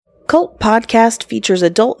Cult Podcast features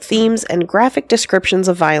adult themes and graphic descriptions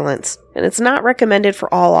of violence, and it's not recommended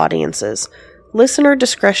for all audiences. Listener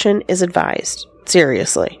discretion is advised.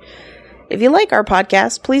 Seriously. If you like our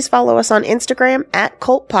podcast, please follow us on Instagram at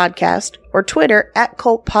Cult Podcast or Twitter at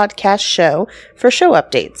Cult Podcast Show for show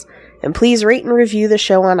updates. And please rate and review the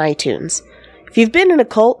show on iTunes. If you've been in a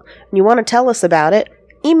cult and you want to tell us about it,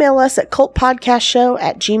 email us at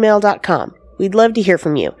cultpodcastshow@gmail.com. We'd love to hear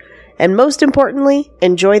from you. And most importantly,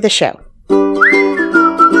 enjoy the show. Don't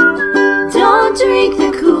drink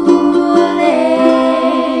the Kool-Aid.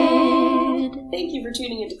 Thank you for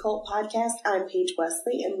tuning into Cult Podcast. I'm Paige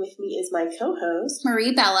Wesley, and with me is my co-host,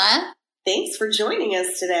 Marie Bella. Thanks for joining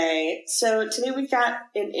us today. So today we've got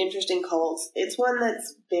an interesting cult. It's one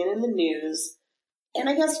that's been in the news, and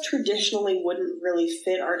I guess traditionally wouldn't really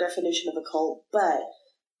fit our definition of a cult, but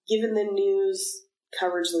given the news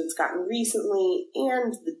coverage that it's gotten recently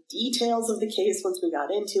and the details of the case once we got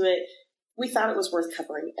into it, we thought it was worth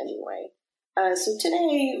covering anyway. So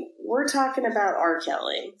today we're talking about R.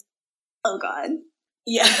 Kelly. Oh, God.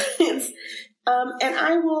 Yeah. And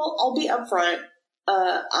I'll be upfront.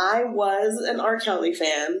 I was an R. Kelly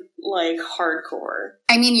fan, like hardcore.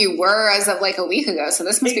 I mean, you were as of like a week ago, so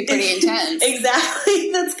this must be pretty intense. Exactly.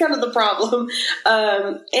 That's kind of the problem.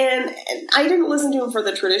 And I didn't listen to him for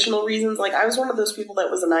the traditional reasons. Like, I was one of those people that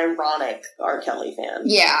was an ironic R. Kelly fan.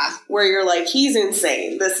 Yeah. Where you're like, he's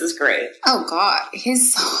insane. This is great. Oh, God.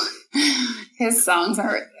 His songs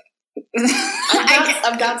are...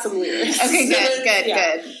 I've got some lyrics. Okay,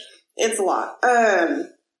 good. It's a lot.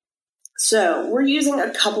 So, we're using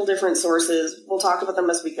a couple different sources. We'll talk about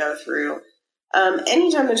them as we go through.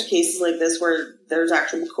 Anytime there's cases like this where there's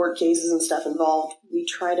actual court cases and stuff involved, we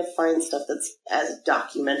try to find stuff that's as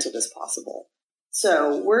documented as possible.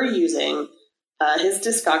 So, we're using his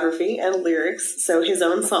discography and lyrics, so his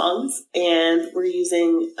own songs, and we're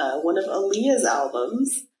using one of Aaliyah's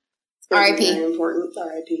albums. R.I.P. Very important.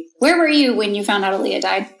 R.I.P. Where were you when you found out Aaliyah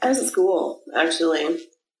died? I was at school, actually.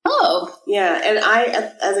 Oh. Yeah, and I,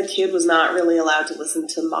 as a kid, was not really allowed to listen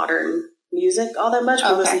to modern music all that much. We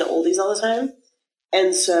listened to oldies all the time.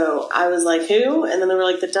 And so I was like, who? And then they were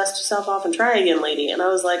like, the dust yourself off and try again, lady. And I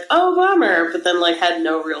was like, oh, bummer. But then, like, had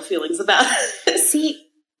no real feelings about it. See,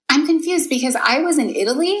 I'm confused because I was in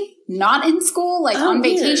Italy, not in school, like on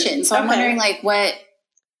vacation. Weird. So I'm wondering, like, why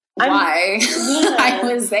I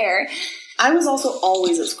was there. I was also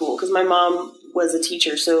always at school because my mom was a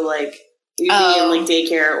teacher. So, like, we'd be in, like,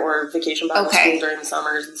 daycare or vacation Bible school during the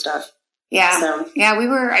summers and stuff. Yeah. So. Yeah,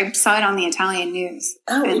 I saw it on the Italian news.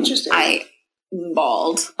 Oh, interesting. I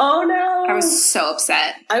bawled. Oh, no. I was so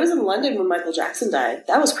upset. I was in London when Michael Jackson died.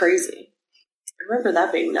 That was crazy. I remember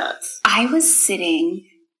that being nuts. I was sitting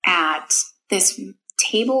at this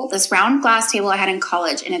table, this round glass table I had in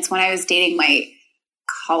college, and it's when I was dating my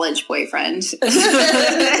college boyfriend.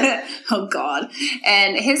 Oh, God.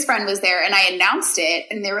 And his friend was there, and I announced it,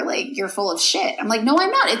 and they were like, you're full of shit. I'm like, no,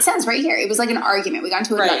 I'm not. It says right here. It was like an argument. We got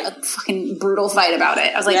into a fucking brutal fight about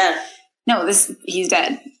it. I was like, no, he's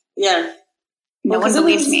dead. Yeah. No one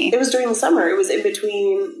believed me. It was during the summer. It was in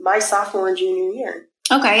between my sophomore and junior year.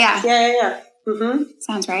 Okay, yeah. Yeah. Mm-hmm.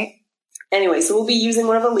 Sounds right. Anyway, so we'll be using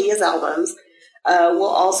one of Aaliyah's albums. We'll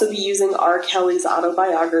also be using R. Kelly's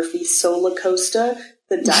autobiography, Sola Costa,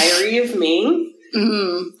 The Diary of Me.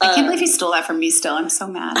 Mm-hmm. I can't believe you stole that from me still. I'm so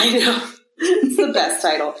mad. I know. It's the best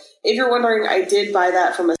title. If you're wondering, I did buy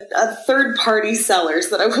that from a third-party seller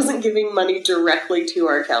so that I wasn't giving money directly to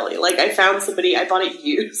R. Kelly. Like, I found somebody, I bought it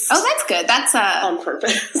used. Oh, that's good. That's on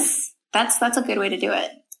purpose. That's a good way to do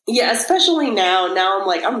it. Yeah, especially now. Now I'm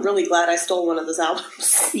like, I'm really glad I stole one of those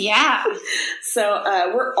albums. Yeah. So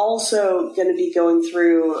we're also going to be going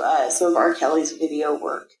through some of R. Kelly's video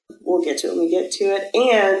work. We'll get to it when we get to it.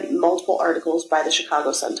 And multiple articles by the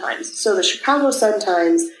Chicago Sun-Times. So the Chicago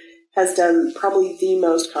Sun-Times has done probably the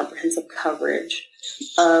most comprehensive coverage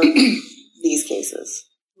of these cases.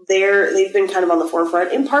 They've been kind of on the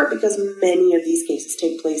forefront, in part because many of these cases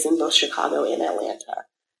take place in both Chicago and Atlanta,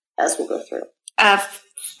 as we'll go through.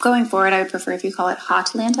 Going forward, I would prefer if you call it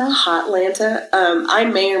Hotlanta. Hotlanta. I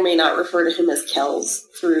may or may not refer to him as Kells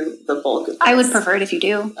through the bulk of this. I would prefer it if you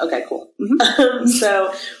do. Okay, cool. Mm-hmm.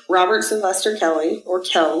 So, Robert Sylvester Kelly, or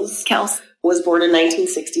Kells, was born in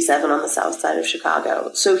 1967 on the south side of Chicago.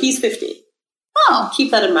 So, he's 50. Oh. Keep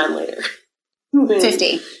that in mind later.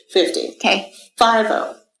 50. 50. Okay.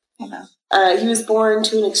 50. 50. He was born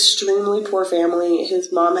to an extremely poor family.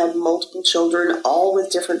 His mom had multiple children, all with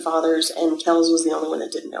different fathers, and Kells was the only one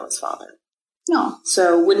that didn't know his father. No.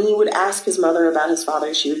 So when he would ask his mother about his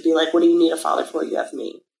father, she would be like, what do you need a father for? You have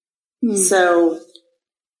me. So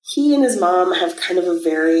he and his mom have kind of a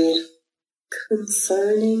very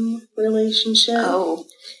concerning relationship. Oh.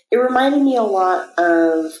 It reminded me a lot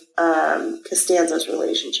of Costanza's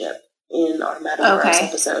relationship in our Madame Morris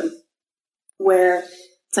episode, where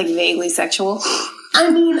it's like vaguely sexual. I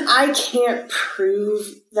mean, I can't prove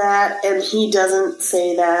that, and he doesn't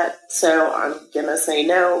say that, so I'm gonna say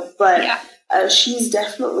no. But she's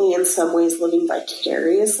definitely in some ways living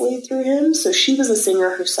vicariously through him. So she was a singer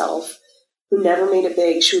herself who never made it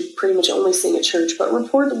big. She would pretty much only sing at church, but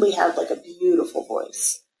reportedly had like a beautiful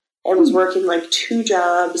voice and was working like 2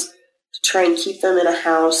 jobs to try and keep them in a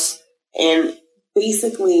house and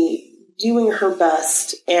basically doing her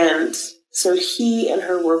best. And so he and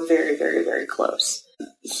her were very, very, very close.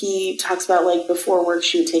 He talks about, like, before work,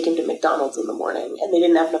 she would take him to McDonald's in the morning, and they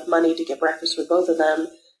didn't have enough money to get breakfast for both of them,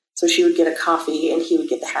 so she would get a coffee, and he would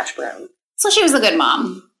get the hash brown. So she was a good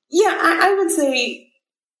mom. Yeah, I would say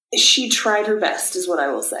she tried her best, is what I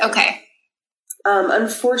will say. Okay.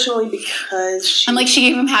 Unfortunately, because she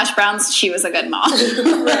gave him hash browns, she was a good mom.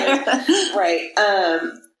 Right.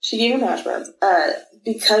 She gave him hash browns.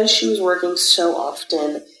 Because she was working so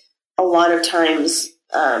often, a lot of times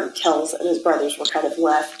Kells and his brothers were kind of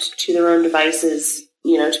left to their own devices,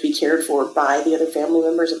 to be cared for by the other family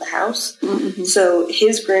members of the house. Mm-hmm. So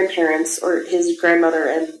his grandparents, or his grandmother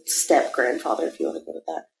and step-grandfather, if you want to go with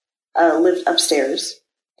that, lived upstairs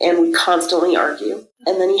and would constantly argue.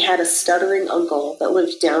 And then he had a stuttering uncle that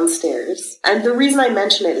lived downstairs. And the reason I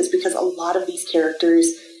mention it is because a lot of these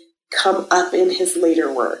characters come up in his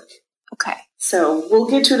later work. Okay. So we'll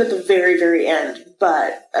get to it at the very, very end.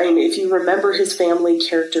 But, I mean, if you remember his family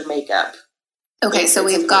character makeup. Okay, so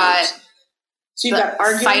we've got... So you've got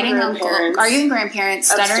arguing grandparents,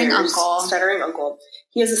 stuttering uncle.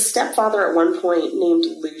 He has a stepfather at one point named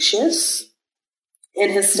Lucius.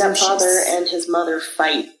 And his stepfather and his mother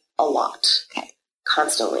fight a lot. Okay.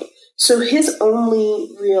 Constantly. So his only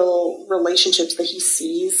real relationships that he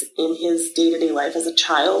sees in his day-to-day life as a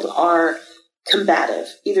child are combative,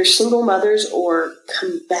 either single mothers or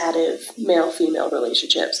combative male-female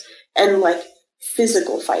relationships, and like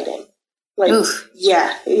physical fighting. Like, oof.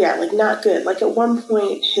 Yeah, like not good. Like at one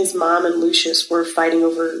point, his mom and Lucius were fighting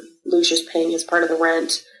over Lucius paying his part of the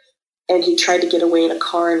rent, and he tried to get away in a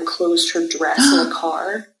car and closed her dress in a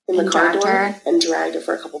car. In the car door, and dragged her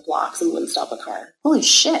for a couple blocks and wouldn't stop the car. Holy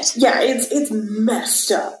shit. Yeah, it's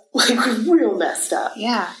messed up. Like, real messed up.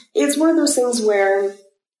 Yeah. It's one of those things where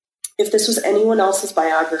if this was anyone else's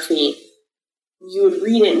biography, you would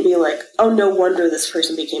read it and be like, oh, no wonder this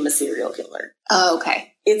person became a serial killer. Oh,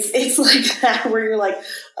 okay. It's like that, where you're like,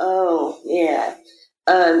 oh,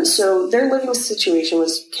 yeah. So their living situation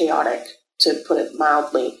was chaotic, to put it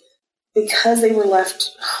mildly. Because they were left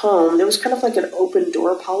home, there was kind of like an open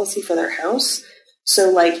door policy for their house. So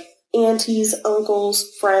like aunties,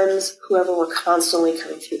 uncles, friends, whoever were constantly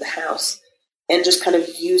coming through the house and just kind of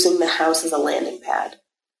using the house as a landing pad.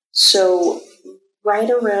 So right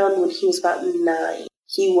around when he was about 9,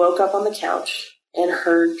 he woke up on the couch and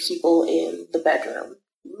heard people in the bedroom.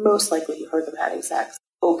 Most likely he heard them having sex.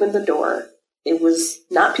 Opened the door. It was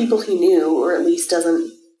not people he knew, or at least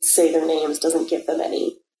doesn't say their names, doesn't give them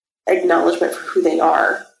any acknowledgement for who they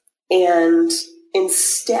are. And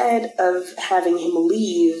instead of having him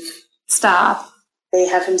leave, they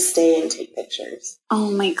have him stay and take pictures.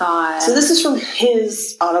 Oh my god. So this is from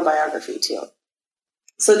his autobiography too.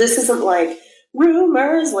 So this isn't like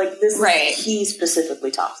rumors, like this right. He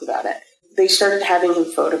specifically talks about it. They started having him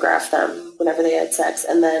photograph them whenever they had sex,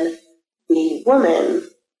 and then the woman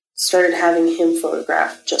started having him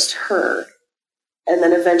photograph just her. And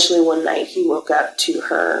then eventually one night he woke up to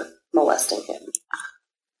her molesting him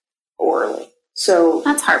orally. So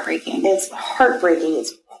that's heartbreaking. It's heartbreaking.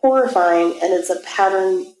 It's horrifying, and it's a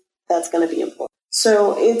pattern that's going to be important.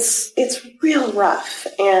 So it's real rough.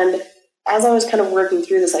 And as I was kind of working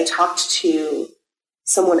through this, I talked to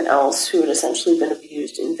someone else who had essentially been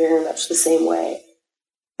abused in very much the same way.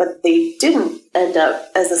 But they didn't end up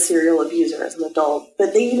as a serial abuser as an adult.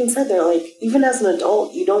 But they even said, they're like, even as an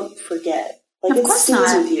adult, you don't forget. Like, it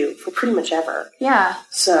stays with you for pretty much ever. Yeah.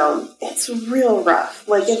 So, it's real rough.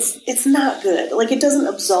 Like, it's not good. Like, it doesn't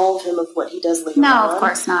absolve him of what he does later on. No, of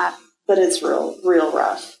course not. But it's real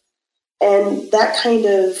rough. And that kind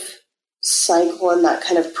of cycle and that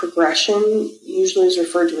kind of progression usually is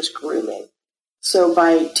referred to as grooming. So,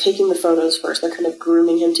 by taking the photos first, they're kind of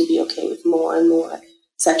grooming him to be okay with more and more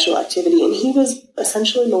sexual activity. And he was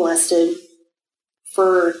essentially molested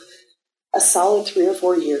for a solid 3 or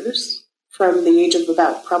 4 years. From the age of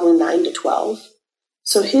about probably 9 to 12.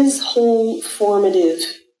 So his whole formative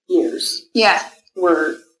years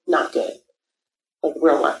were not good. Like,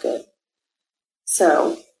 real not good.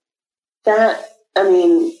 So that, I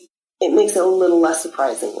mean, it makes it a little less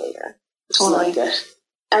surprising later, which is not good.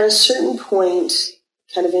 At a certain point,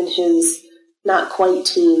 kind of in his not quite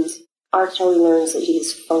teens, R. Kelly learns that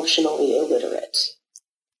he's functionally illiterate.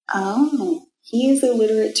 Oh. He is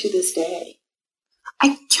illiterate to this day.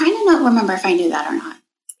 I'm trying to not remember if I knew that or not.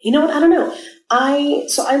 You know what? I don't know.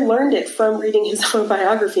 So I learned it from reading his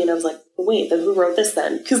autobiography, and I was like, wait, then who wrote this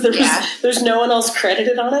then? Because there's no one else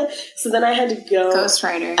credited on it. So then I had to go...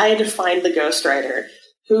 Ghostwriter. I had to find the ghostwriter,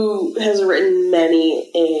 who has written many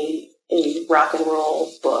a rock and roll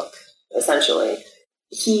book, essentially.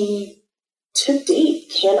 He, to date,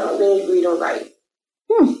 cannot really read or write.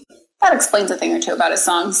 That explains a thing or two about his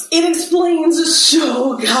songs. It explains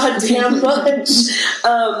so goddamn much.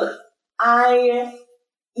 The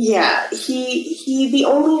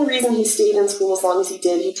only reason he stayed in school as long as he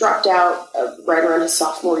did, he dropped out right around his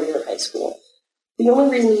sophomore year of high school. The only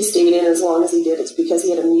reason he stayed in as long as he did is because he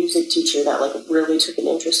had a music teacher that like really took an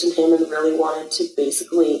interest in him and really wanted to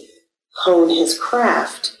basically hone his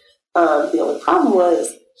craft. The only problem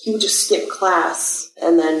was he would just skip class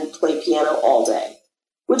and then play piano all day,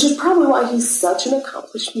 which is probably why he's such an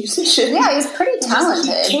accomplished musician. Yeah, he's pretty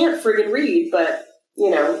talented. He can't friggin' read, but,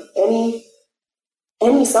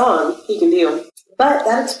 any song he can do. But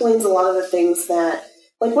that explains a lot of the things that,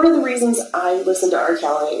 like, one of the reasons I listen to R.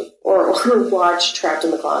 Kelly or watch Trapped in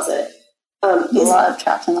the Closet. Love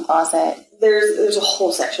Trapped in the Closet. There's a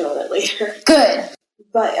whole section on it later. Good.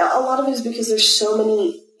 But a lot of it is because there's so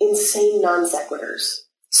many insane non sequiturs.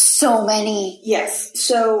 So many. Yes.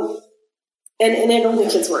 So, and it only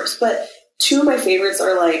gets worse. But two of my favorites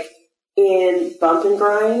are, like, in Bump and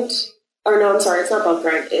Grind. Or no, I'm sorry, it's not Bump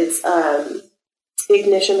Grind. It's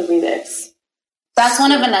Ignition, the remix. That's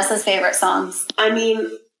one of Vanessa's favorite songs. I mean,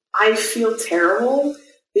 I feel terrible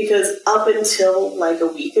because up until like a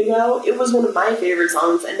week ago, it was one of my favorite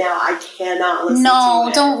songs, and now I cannot listen to it. No,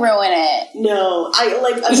 don't ruin it. No, I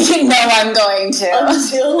like. You know I'm going to.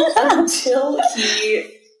 Until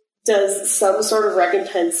he does some sort of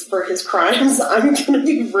recompense for his crimes, I'm going to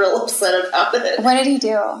be real upset about it. What did he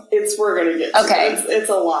do? We're going to get to okay. It's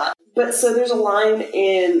a lot. But so there's a line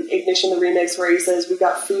in Ignition, the remix, where he says, "We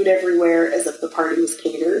got food everywhere as if the party was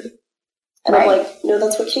catered." And right. I'm like, no,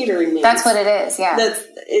 that's what catering means. That's what it is, yeah.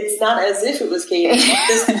 It's not as if it was catered.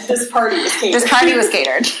 This party was catered. This party was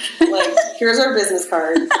catered. Like, here's our business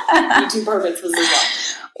card. YouTube bar mitzvahs as well.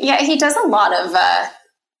 Yeah, he does a lot of,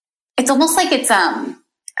 it's almost like it's,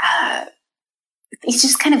 he's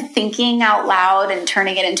just kind of thinking out loud and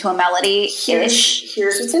turning it into a melody-ish.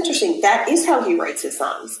 Here's what's interesting. That is how he writes his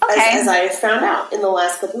songs, okay. as I have found out in the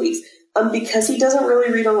last couple weeks. Because he doesn't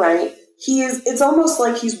really read or write, it's almost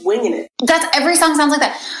like he's winging it. Every song sounds like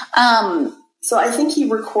that. So I think he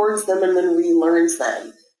records them and then relearns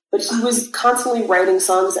them. But he was constantly writing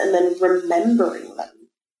songs and then remembering them.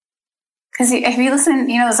 Because if you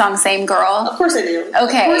listen, you know the song Same Girl? Of course I do.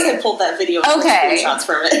 Okay. Of course I pulled that video and screenshots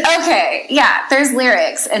from it. Okay, yeah, there's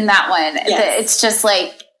lyrics in that one. Yes. It's just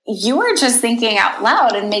like, you were just thinking out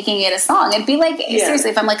loud and making it a song. It'd be like, seriously,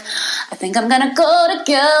 if I'm like, I think I'm gonna go to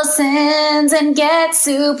Gelson's and get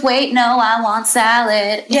soup. Wait, no, I want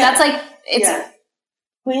salad. Yeah. That's like,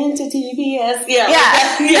 Went to TBS. Yeah.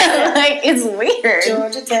 Like, it's weird.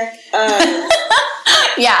 Georgia Tech.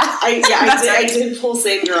 I did pull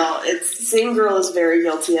Same Girl. Same Girl is very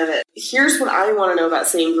guilty of it. Here's what I want to know about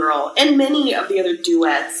Same Girl and many of the other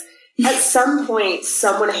duets. At some point,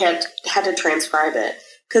 someone had to transcribe it.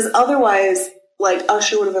 Because otherwise, like,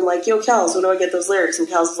 Usher would have been like, yo, Kels, when do I get those lyrics? And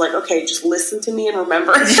Kels was like, okay, just listen to me and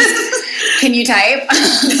remember. Can you type?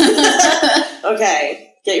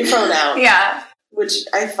 Okay, get your phone out. Yeah. Which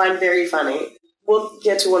I find very funny. We'll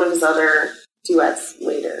get to one of his other duets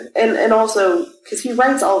later. And also, because he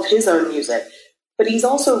writes all of his own music, but he's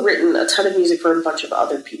also written a ton of music for a bunch of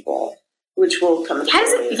other people, which will come into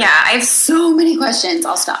later. Yeah, I have so many questions.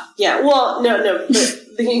 I'll stop. Yeah, well, no.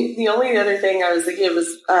 The only other thing I was thinking of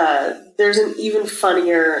was there's an even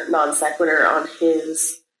funnier non sequitur on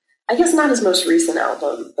his, I guess not his most recent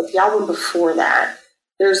album, but the album before that.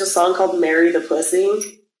 There's a song called Marry the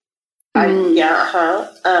Pussy. And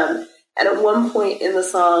at one point in the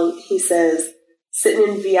song, he says, sitting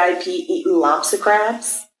in VIP eating lobster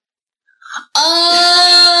crabs.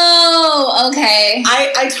 Oh, okay.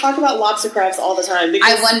 I talk about lobster crabs all the time.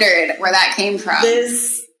 Because I wondered where that came from.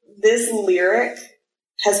 This lyric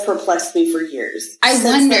has perplexed me for years. I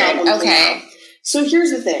wondered. Okay. So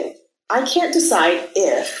here's the thing. I can't decide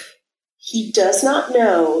if he does not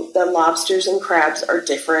know that lobsters and crabs are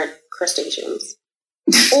different crustaceans.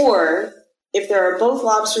 Or if there are both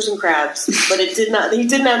lobsters and crabs, but he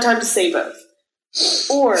didn't have time to say both.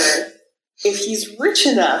 Or if he's rich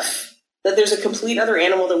enough that there's a complete other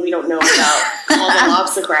animal that we don't know about called the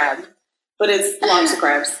lobster crab. But it's lobster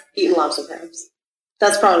crabs. Eating lobster crabs.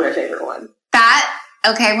 That's probably my favorite one.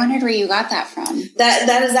 Okay, I wondered where you got that from.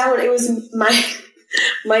 That is that one. It was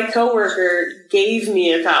my coworker gave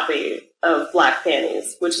me a copy of Black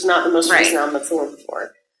Panties, which is not the most recent album, that's the one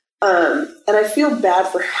before. And I feel bad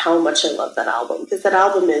for how much I love that album, because that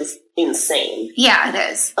album is insane. Yeah, it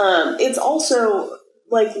is. It's also,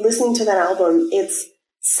 like, listening to that album, it's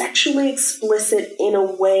sexually explicit in a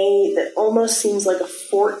way that almost seems like a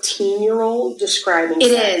 14-year-old describing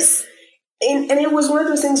sex. It is. And it was one of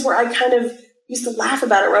those things where I kind of used to laugh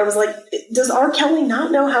about it, where I was like, does R. Kelly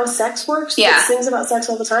not know how sex works? Yeah. He sings about sex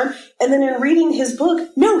all the time. And then in reading his book,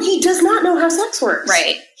 no, he does not know how sex works.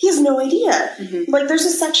 Right. He has no idea. Mm-hmm. Like, there's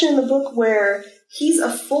a section in the book where he's a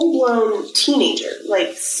full-blown teenager,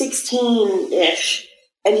 like 16-ish,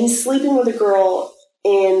 and he's sleeping with a girl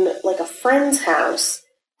in, like, a friend's house,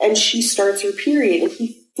 and she starts her period, and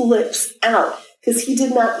he flips out, because he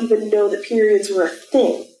did not even know that periods were a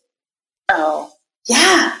thing. Oh.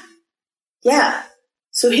 Yeah. Yeah.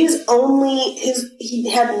 So he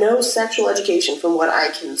had no sexual education from what I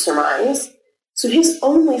can surmise. So his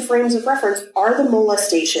only frames of reference are the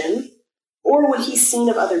molestation or what he's seen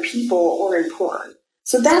of other people or in porn.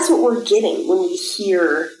 So that's what we're getting when we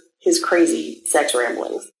hear his crazy sex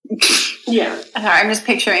ramblings. Yeah. I'm just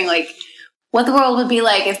picturing, like, what the world would be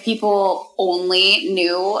like if people only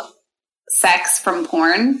knew sex from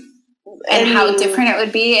porn. And how different it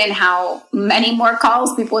would be, and how many more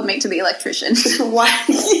calls people would make to the electrician. Why?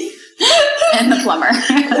 And the plumber.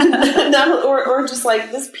 No, or just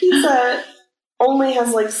like, this pizza only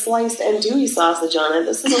has like sliced andouille sausage on it.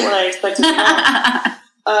 This isn't what I expected to have.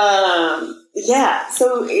 Yeah,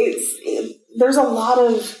 so there's a lot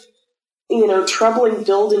of, troubling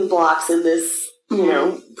building blocks in this,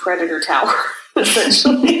 Predator Tower,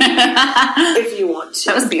 essentially. If you want to.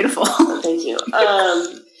 That was beautiful. Thank you.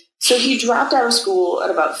 So he dropped out of school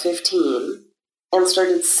at about 15 and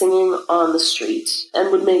started singing on the street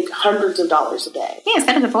and would make hundreds of dollars a day. Yeah, he's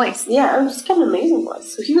got a good voice. Yeah, he's got an amazing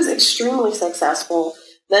voice. So he was extremely successful,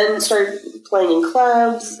 then started playing in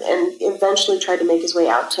clubs and eventually tried to make his way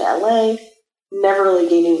out to LA. Never really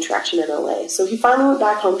gained any traction in LA. So he finally went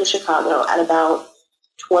back home to Chicago at about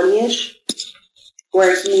 20-ish,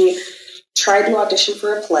 where he tried to audition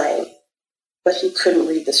for a play, but he couldn't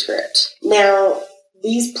read the script. Now,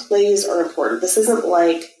 these plays are important. This isn't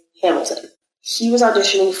like Hamilton. He was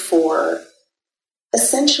auditioning for,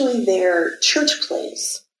 essentially, their church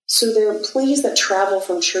plays. So they're plays that travel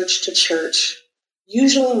from church to church,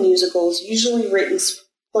 usually musicals, usually written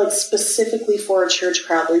like specifically for a church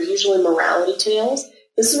crowd. They're usually morality tales.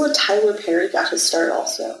 This is where Tyler Perry got his start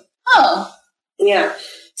also. Oh. Yeah.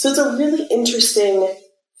 So it's a really interesting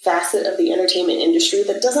facet of the entertainment industry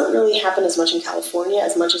that doesn't really happen as much in California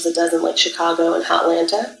as much as it does in like Chicago and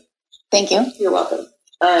Hotlanta. Thank you. You're welcome.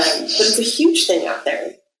 But it's a huge thing out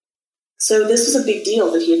there. So this was a big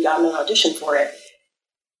deal that he had gotten an audition for it.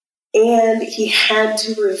 And he had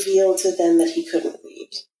to reveal to them that he couldn't read.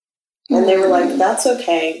 And they were like, that's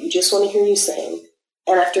okay, we just want to hear you sing.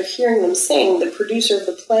 And after hearing them sing, the producer of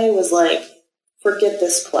the play was like, forget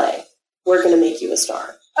this play. We're going to make you a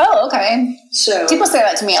star. Oh, okay. So people say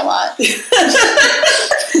that to me a lot.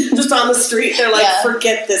 Just on the street, they're like,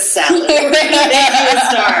 forget this salad. We're going to make you a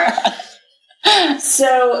star.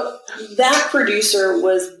 So that producer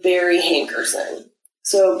was Barry Hankerson.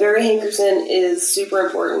 So Barry Hankerson is super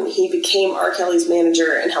important. He became R. Kelly's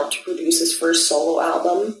manager and helped produce his first solo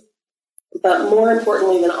album. But more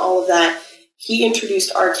importantly than all of that, he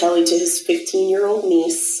introduced R. Kelly to his 15-year-old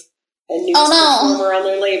niece and newest performer on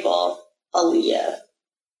their label, Aaliyah.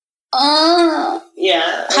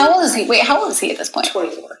 Yeah. How old is he? Wait, how old is he at this point?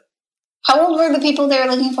 24. How old were the people they were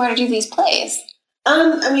looking for to do these plays?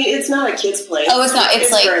 I mean, it's not a kid's play. Oh, it's not.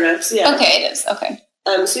 It's like grown-ups. Yeah. Okay, it is. Okay.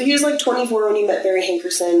 So he was like 24 when he met Barry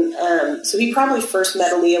Hankerson. So he probably first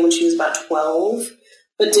met Aaliyah when she was about 12,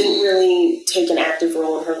 but didn't really take an active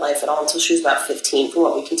role in her life at all until she was about 15, from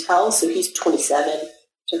what we can tell. So he's 27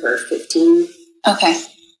 to her 15. Okay.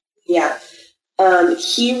 Yeah.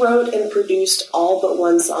 He wrote and produced all but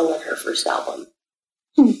one song on her first album.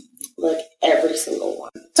 Like, every single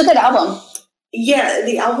one. It's a good album. Yeah,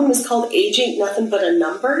 the album is called Age Ain't Nothing But a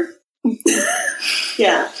Number.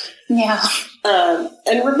 Yeah. Yeah.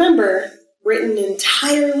 And remember, written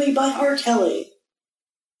entirely by R. Kelly.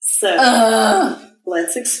 So,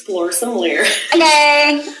 let's explore some lyrics.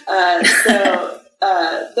 Okay.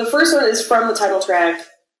 The first one is from the title track,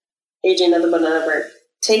 Age Ain't Nothing But a Number.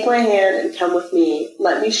 Take my hand and come with me.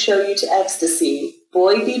 Let me show you to ecstasy.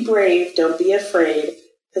 Boy, be brave. Don't be afraid.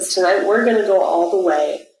 Because tonight we're going to go all the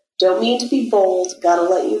way. Don't mean to be bold, gotta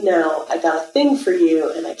let you know, I got a thing for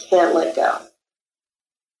you, and I can't let go.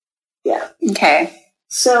 Yeah. Okay.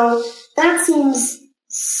 So that seems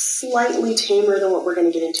slightly tamer than what we're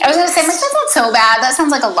going to get into. I was going to say, that's not so bad. That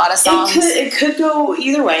sounds like a lot of songs. It could go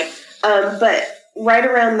either way. But right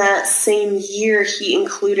around that same year, he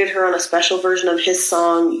included her on a special version of his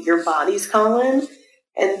song, Your Body's Callin'.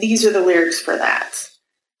 And these are the lyrics for that.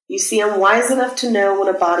 You see, I'm wise enough to know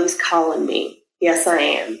when a body's calling me. Yes, I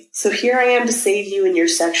am. So here I am to save you in your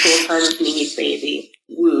sexual time of need, baby.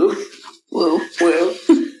 Woo. Woo. Woo.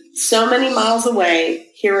 So many miles away,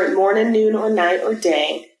 here at morning, noon, or night, or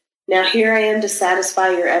day. Now here I am to satisfy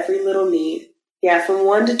your every little need. Yeah, from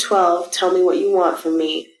 1 to 12, tell me what you want from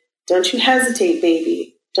me. Don't you hesitate,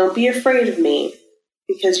 baby. Don't be afraid of me.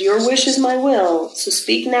 Because your wish is my will, so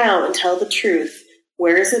speak now and tell the truth.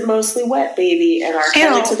 Where is it mostly wet, baby? And R.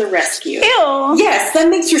 Kelly to the rescue. Ew. Yes, that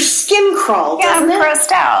makes your skin crawl, doesn't it? I'm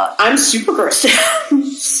grossed out. I'm super grossed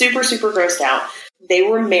out. super, super grossed out. They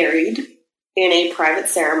were married in a private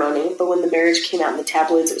ceremony, but when the marriage came out in the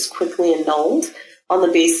tabloids, it was quickly annulled on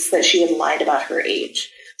the basis that she had lied about her age.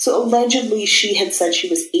 So allegedly, she had said she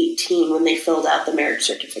was 18 when they filled out the marriage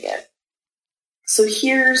certificate. So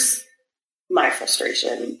here's my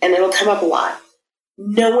frustration, and it'll come up a lot.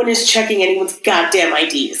 No one is checking anyone's goddamn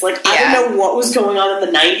IDs. Like, I don't know what was going on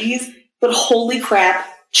in the 90s, but holy crap,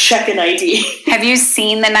 check an ID. Have you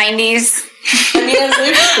seen the 90s? I mean, I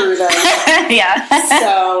lived through them. Yeah.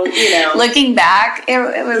 So, you know. Looking back, it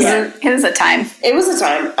was a time. It was a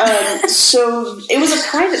time. So it was a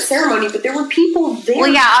private ceremony, but there were people there.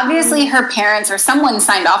 Well, yeah, obviously her parents or someone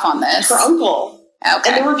signed off on this. Her uncle. Okay.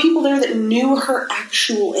 And there were people there that knew her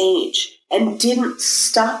actual age and didn't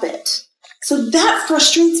stop it. So that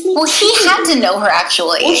frustrates me. Well, he had to know her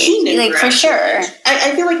actual age. Well, he knew like, her for sure. Age.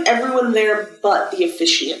 I feel like everyone there but the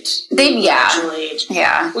officiant knew her actual age.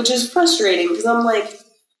 Yeah. Which is frustrating because I'm like,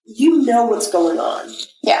 you know what's going on.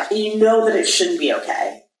 Yeah. You know that it shouldn't be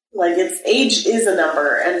okay. Like, age is a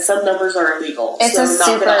number, and some numbers are illegal. It's so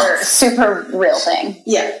a super real thing.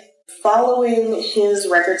 Yeah. Following his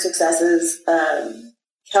record successes,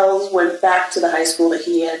 Kells went back to the high school that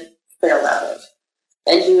he had failed out of.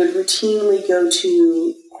 And he would routinely go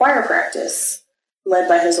to choir practice, led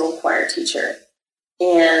by his old choir teacher.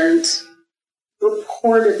 And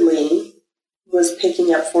reportedly was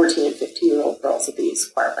picking up 14 and 15-year-old girls at these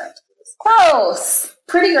choir practices. Gross!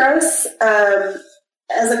 Pretty gross.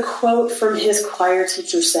 As a quote from his choir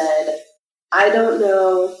teacher said, I don't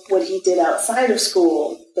know what he did outside of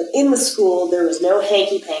school, but in the school there was no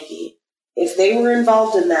hanky-panky. If they were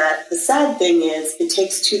involved in that, the sad thing is it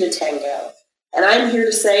takes two to tango. And I'm here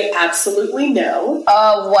to say absolutely no.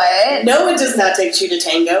 What? No, it does not take two to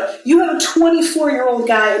tango. You have a 24-year-old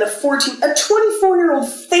guy and a 24-year-old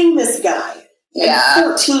famous guy and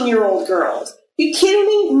 14-year-old girls. You kidding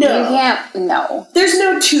me? No. You can't. No. There's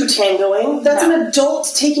no two tangoing. That's an adult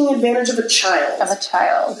taking advantage of a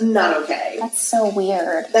child. Not okay. That's so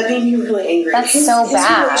weird. That made me really angry. That's so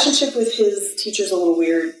bad. His relationship with his teacher's a little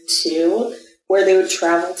weird, too, where they would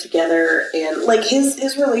travel together. And, like,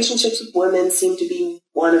 his relationships with women seem to be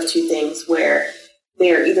one of two things, where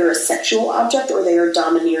they are either a sexual object or they are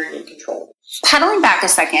domineering and controlling. Pedaling back a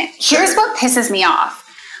second, here's what pisses me off.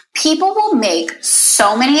 People will make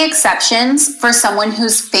so many exceptions for someone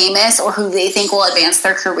who's famous or who they think will advance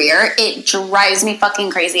their career. It drives me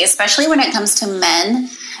fucking crazy, especially when it comes to men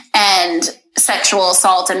and sexual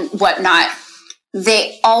assault and whatnot.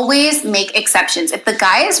 They always make exceptions. If the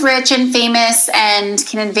guy is rich and famous and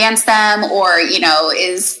can advance them or, you know,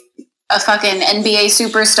 is a fucking NBA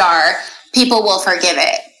superstar, people will forgive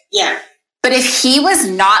it. Yeah. But if he was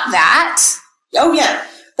not that... Oh, yeah.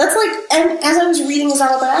 That's like, and as I was reading his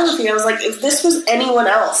autobiography, I was like, if this was anyone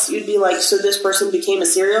else, you'd be like, so this person became a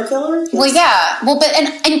serial killer? Well, yeah. Well, but,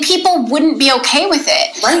 and people wouldn't be okay with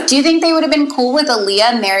it. Right. Do you think they would have been cool with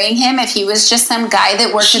Aaliyah marrying him if he was just some guy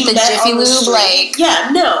that worked at the Jiffy Lube? Like, yeah,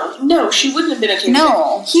 no, she wouldn't have been okay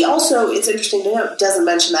with it. He also, it's interesting to note, doesn't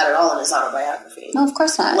mention that at all in his autobiography. No, of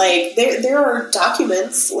course not. Like, there are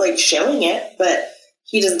documents, like, showing it, but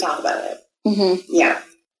he doesn't talk about it. Mm-hmm. Yeah.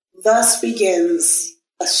 Thus begins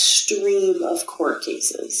a stream of court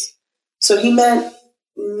cases. So he met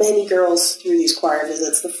many girls through these choir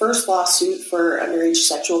visits. The first lawsuit for underage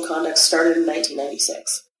sexual conduct started in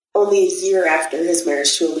 1996, only a year after his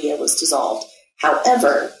marriage to Aaliyah was dissolved.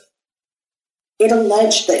 However, it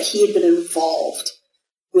alleged that he had been involved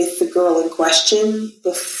with the girl in question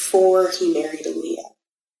before he married Aaliyah.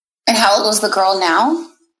 And how old was the girl now?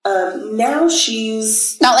 Now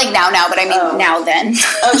she's... Not like now, but I mean now then.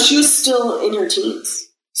 She was still in her teens.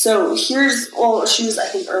 So she was, I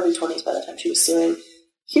think, early 20s by the time she was suing.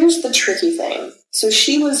 Here's the tricky thing. So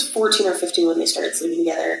she was 14 or 15 when they started sleeping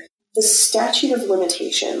together. The statute of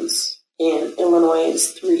limitations in Illinois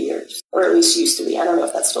is 3 years, or at least used to be. I don't know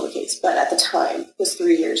if that's still the case, but at the time it was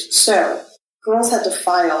 3 years. So girls had to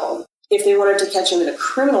file if they wanted to catch him in a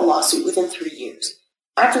criminal lawsuit within 3 years.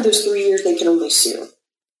 After those 3 years, they could only sue.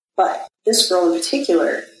 But this girl in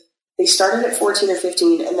particular, they started at 14 or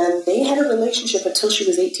 15, and then they had a relationship until she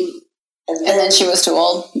was 18. And then she was too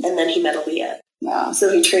old. And then he met Aaliyah. Wow.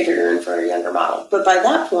 So he traded her in for a younger model. But by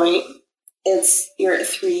that point, you're at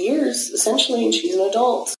 3 years, essentially, and she's an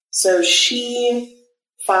adult. So she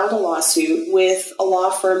filed a lawsuit with a law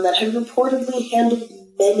firm that had reportedly handled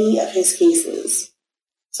many of his cases.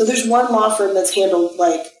 So there's one law firm that's handled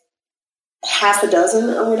like half a dozen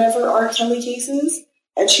or whatever R. Kelly cases,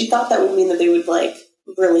 and she thought that would mean that they would like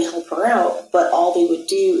really help her out, but all they would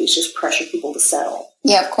do is just pressure people to settle.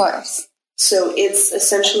 Yeah, of course. So it's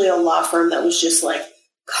essentially a law firm that was just like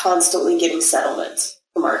constantly getting settlements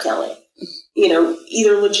from R. Kelly. You know,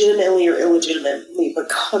 either legitimately or illegitimately, but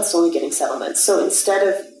constantly getting settlements. So instead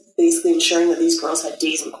of basically ensuring that these girls had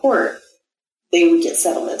days in court, they would get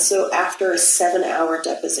settlements. So after a 7-hour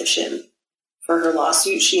deposition for her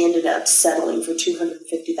lawsuit, she ended up settling for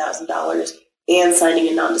 $250,000 and signing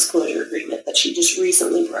a non-disclosure agreement that she just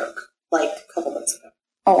recently broke, like a couple months ago.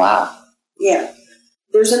 Oh, wow. Yeah.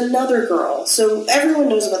 There's another girl. So everyone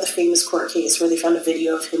knows about the famous court case where they found a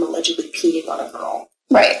video of him allegedly peeing on a girl.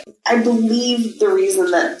 Right. I believe the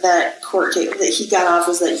reason that court case, that he got off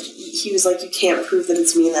was that he was like, you can't prove that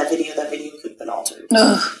it's me in that video. That video could have been altered.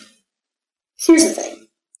 Ugh. Here's the thing.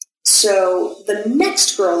 So the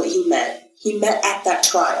next girl that he met at that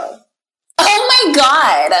trial. Oh my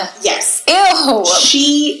God. Yes. Ew.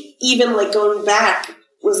 She even, like, going back,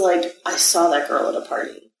 was like, I saw that girl at a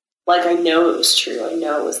party. Like, I know it was true. I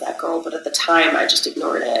know it was that girl, but at the time, I just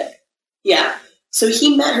ignored it. Yeah. So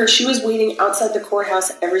he met her. She was waiting outside the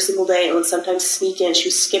courthouse every single day and would sometimes sneak in. She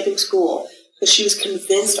was skipping school because she was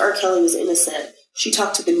convinced R. Kelly was innocent. She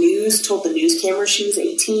talked to the news, told the news camera she was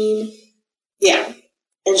 18. Yeah.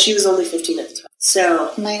 And she was only 15 at the time.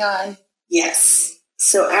 So. Oh my God. Yes.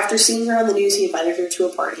 So after seeing her on the news, he invited her to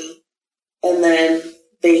a party. And then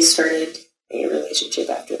they started a relationship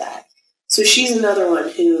after that. So she's another one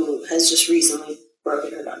who has just recently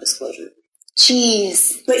broken her non-disclosure.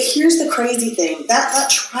 Jeez. But here's the crazy thing. That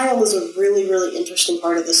trial is a really, really interesting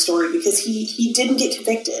part of the story because he didn't get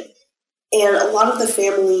convicted. And a lot of the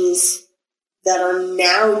families that are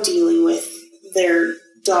now dealing with their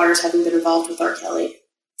daughters having been involved with R. Kelly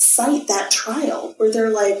cite that trial where they're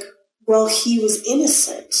like, well, he was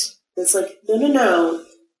innocent. And it's like, no.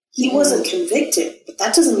 He wasn't convicted, but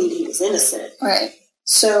that doesn't mean he was innocent. Right.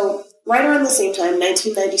 So right around the same time,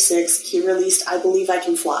 1996, he released I Believe I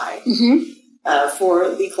Can Fly. Mm-hmm.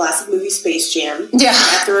 For the classic movie Space Jam. Yeah.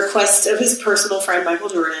 At the request of his personal friend Michael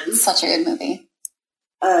Jordan. Such a good movie.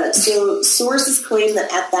 So sources claim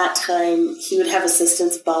that at that time he would have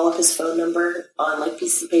assistants ball up his phone number on like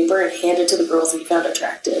pieces of paper and hand it to the girls that he found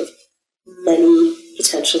attractive. Many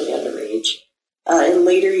potentially underage. In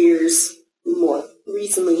later years, more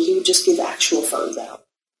recently, he would just give actual phones out.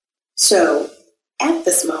 So at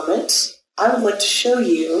this moment, I would like to show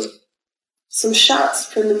you some shots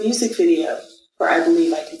from the music video for I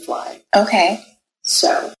Believe I Can Fly. Okay.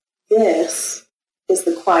 So, this is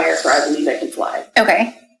the choir for I Believe I Can Fly.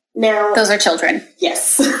 Okay. Now... Those are children.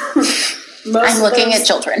 Yes. I'm looking at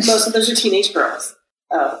children. Most of those are teenage girls.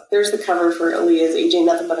 Oh, there's the cover for Aaliyah's Age Ain't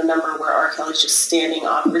Nothing But a Number where R. Kelly's just standing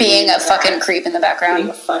awkwardly. Being a fucking creep in the background. Being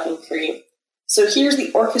a fucking creep. So here's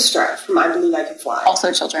the orchestra from I Believe I Can Fly.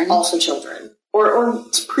 Also children. Also children. Or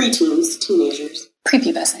preteens, teenagers.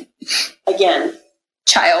 Prepubescent. Again.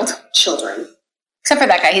 Child. Children. Except for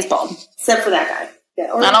that guy, he's bald. Except for that guy.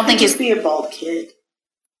 Yeah. Or I don't think he's... be a bald kid.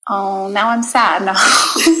 Oh, now I'm sad. No.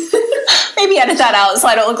 Maybe edit that out so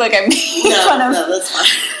I don't look like I'm making fun of... No, that's fine.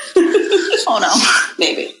 Oh, no.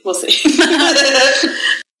 Maybe. We'll see.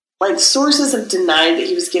 Like, sources have denied that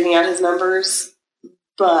he was giving out his numbers,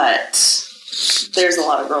 but there's a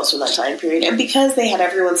lot of girls from that time period. And because they had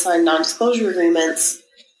everyone sign non-disclosure agreements,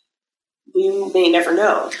 we may never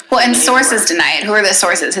know. Well, and sources deny it. Who are the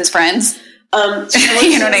sources? His friends? You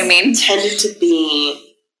know what I mean? Tended to be...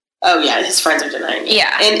 Oh, yeah, his friends are denying it.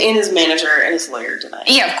 Yeah. And his manager and his lawyer deny it.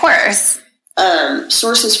 Yeah, of course.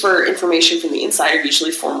 Sources for information from the inside are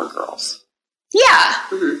usually former girls. Yeah.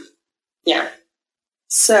 Mm-hmm. Yeah.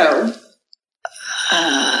 So,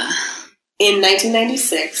 in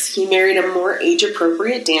 1996, he married a more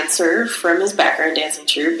age-appropriate dancer from his background dancing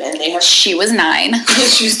troupe, and they have... She was 9.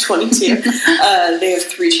 She was 22. They have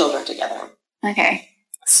 3 children together. Okay.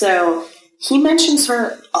 So, he mentions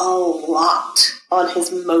her a lot on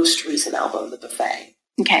his most recent album, The Buffet.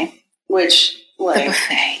 Okay. Which, like...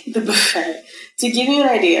 The Buffet. To give you an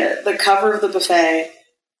idea, the cover of The Buffet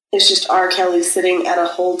is just R. Kelly sitting at a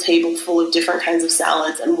whole table full of different kinds of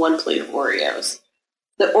salads and one plate of Oreos.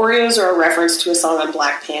 The Oreos are a reference to a song on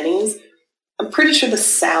Black Panties. I'm pretty sure the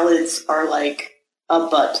salads are like a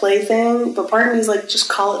butt play thing, but part of me is like, just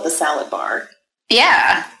call it the salad bar.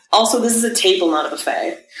 Yeah. Also, this is a table, not a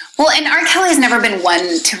buffet. Well, and R. Kelly's never been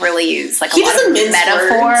one to really use like a lot of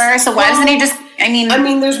metaphor. So why doesn't he just? I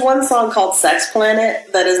mean, there's one song called "Sex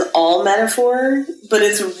Planet" that is all metaphor, but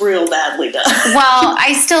it's real badly done. Well,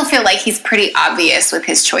 I still feel like he's pretty obvious with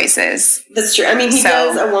his choices. That's true. I mean, he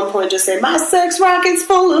does at one point just say, "My sex rocket's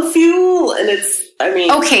full of fuel," and it's. I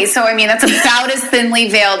mean, okay, so I mean that's about as thinly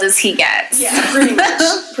veiled as he gets. Yeah, pretty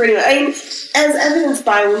much. Pretty much. I mean, as evidenced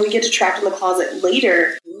by when we get to Trapped in the Closet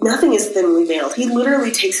later, nothing is thinly veiled. He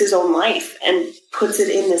literally takes his own life and puts it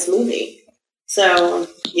in this movie. So,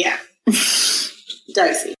 yeah.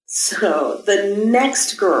 Dicey. So, the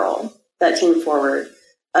next girl that came forward,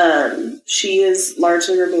 she is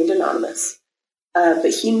largely remained anonymous.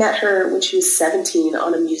 But he met her when she was 17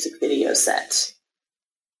 on a music video set.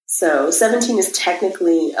 So 17 is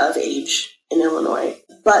technically of age in Illinois,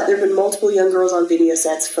 but there have been multiple young girls on video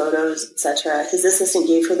sets, photos, etc. His assistant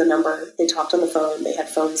gave her the number. They talked on the phone. They had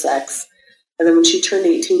phone sex. And then when she turned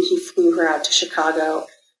 18, he flew her out to Chicago,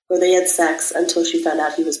 where they had sex until she found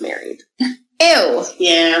out he was married. Ew.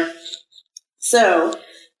 Yeah. So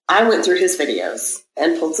I went through his videos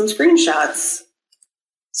and pulled some screenshots.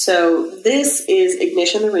 So this is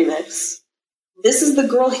Ignition the Remix. This is the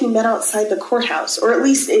girl he met outside the courthouse, or at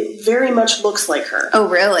least it very much looks like her. Oh,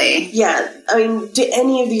 really? Yeah. I mean, do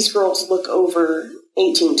any of these girls look over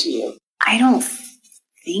 18 to you? I don't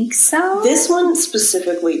think so. This one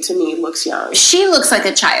specifically, to me, looks young. She looks like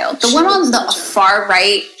a child. The one on the far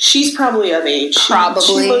right. She's probably of age. Probably.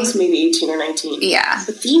 She looks maybe 18 or 19. Yeah.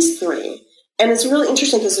 But these three, and it's really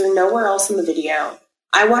interesting because they're nowhere else in the video.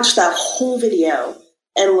 I watched that whole video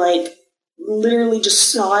and, like, literally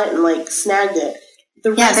just saw it and, like, snagged it.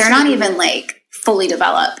 Yeah, they're not even, like, fully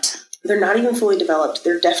developed. They're not even fully developed.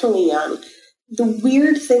 They're definitely young. The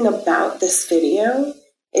weird thing about this video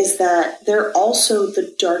is that they're also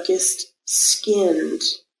the darkest skinned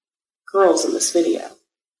girls in this video.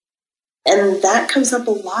 And that comes up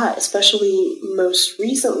a lot, especially most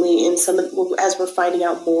recently in some of, as we're finding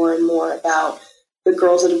out more and more about the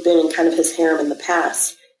girls that have been in kind of his harem in the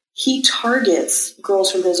past. He targets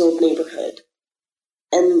girls from his old neighborhood.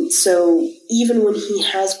 And so even when he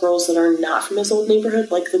has girls that are not from his old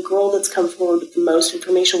neighborhood, like the girl that's come forward with the most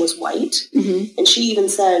information was white. Mm-hmm. And she even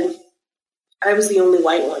said, I was the only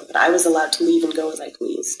white one, but I was allowed to leave and go as I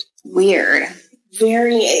pleased. Weird.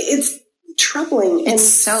 It's troubling. It's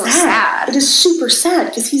so sad. It is super sad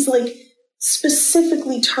because he's like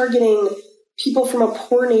specifically targeting people from a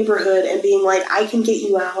poor neighborhood and being like, I can get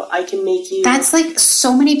you out, I can make you... That's like,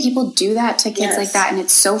 so many people do that to kids like that, and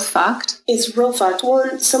it's so fucked. It's real fucked.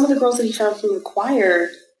 Well, some of the girls that he found from the choir,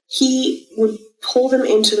 he would pull them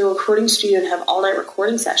into the recording studio and have all-night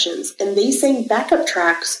recording sessions, and they sang backup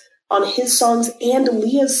tracks on his songs and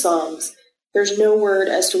Aaliyah's songs. There's no word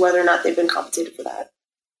as to whether or not they've been compensated for that.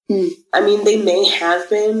 I mean, they may have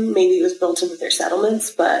been, maybe it was built into their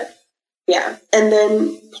settlements, but... yeah, and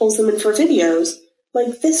then pulls them in for videos.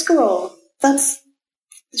 Like, this girl,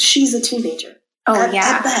 she's a teenager. Oh,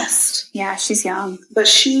 at best. Yeah, she's young. But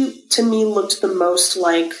she, to me, looked the most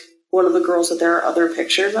like one of the girls that there are other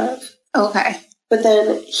pictures of. Okay. But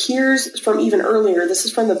then, here's from even earlier, this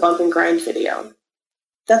is from the Bump and Grind video.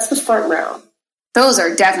 That's the front row. Those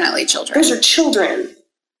are definitely children. Those are children.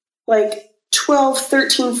 Like, 12,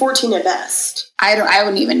 13, 14 at best. I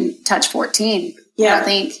wouldn't even touch 14. Yeah. I don't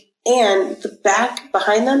think... and the back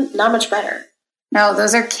behind them, not much better. No,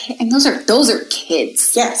 those are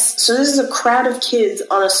kids. Yes. So this is a crowd of kids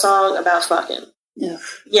on a song about fucking. Ugh.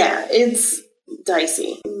 Yeah, it's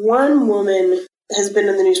dicey. One woman has been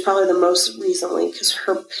in the news probably the most recently because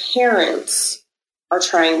her parents are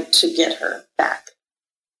trying to get her back.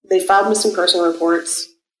 They filed missing person reports.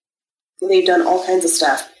 They've done all kinds of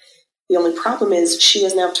stuff. The only problem is she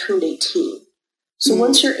has now turned 18. So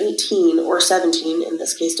once you're 18 or 17, in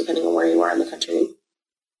this case, depending on where you are in the country,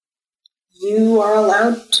 you are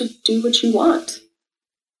allowed to do what you want.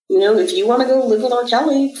 You know, if you want to go live with R.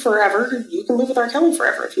 Kelly forever, you can live with R. Kelly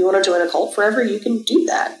forever. If you want to join a cult forever, you can do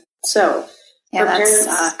that. So her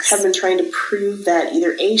parents have been trying to prove that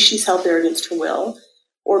either A, she's held there against her will,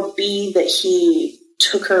 or B, that he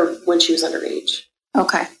took her when she was underage.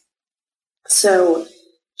 Okay. So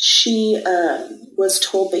she was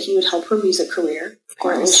told that he would help her music career.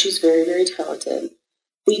 Apparently she's very, very talented.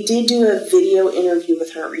 We did do a video interview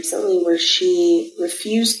with her recently where she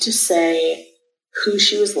refused to say who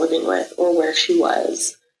she was living with or where she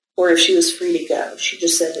was or if she was free to go. She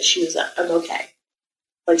just said that she was, I'm okay.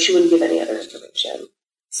 Like, she wouldn't give any other information.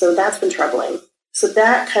 So that's been troubling. So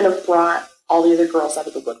that kind of brought all the other girls out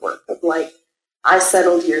of the woodwork. Of like, I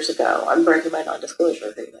settled years ago. I'm breaking my non-disclosure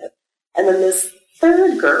agreement. And then this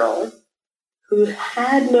third girl who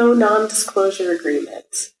had no non-disclosure agreement,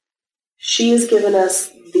 she has given us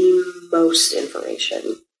the most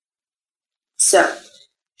information. So,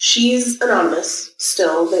 she's anonymous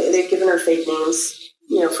still. They've given her fake names,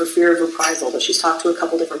 for fear of reprisal, but she's talked to a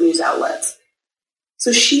couple different news outlets.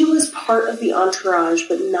 So she was part of the entourage,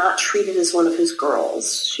 but not treated as one of his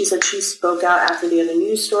girls. She said she spoke out after the other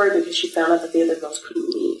news story because she found out that the other girls couldn't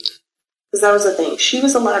leave. Because that was the thing. She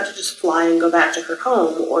was allowed to just fly and go back to her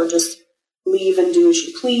home or just leave and do as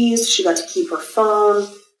she pleased. She got to keep her phone.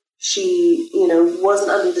 She,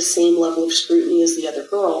 wasn't under the same level of scrutiny as the other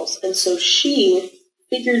girls. And so she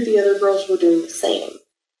figured the other girls were doing the same.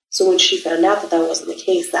 So when she found out that wasn't the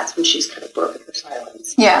case, that's when she's kind of broken her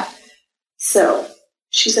silence. Yeah. So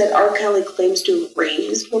she said R. Kelly claims to have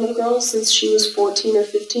raised one of the girls since she was 14 or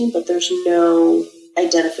 15, but there's no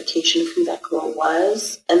identification of who that girl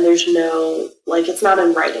was. And there's no, it's not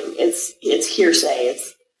in writing. It's hearsay.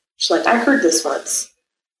 She's like, I heard this once.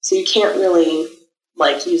 So you can't really,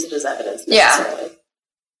 use it as evidence necessarily.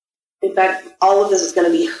 Yeah. In fact, all of this is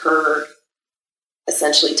going to be her,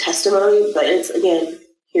 essentially, testimony, but it's, again,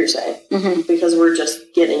 hearsay. Mm-hmm. Because we're just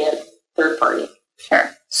getting it third party. Sure.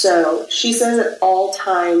 So she says at all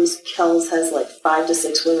times, Kells has 5 to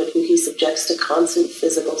 6 women who he subjects to constant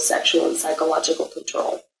physical, sexual, and psychological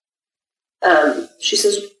control. She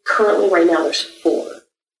says currently right now there's 4.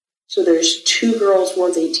 So there's 2 girls,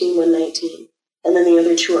 one's 18, one 19, and then the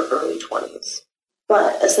other 2 are early 20s.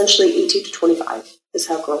 But essentially 18 to 25 is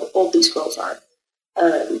how old these girls are.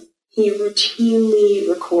 He routinely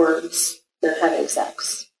records them having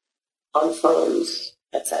sex on phones,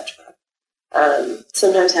 etc.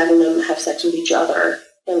 Sometimes having them have sex with each other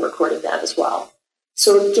and recording that as well.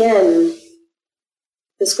 So again,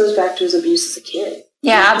 this goes back to his abuse as a kid.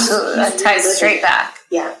 Yeah, absolutely. That ties straight back.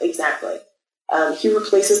 Yeah, exactly. He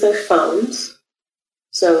replaces their phones,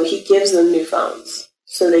 so he gives them new phones,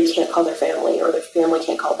 so they can't call their family, or their family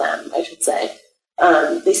can't call them, I should say.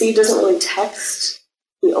 They say he doesn't really text,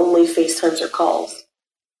 he only FaceTimes or calls.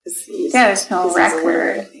 Yeah, there's no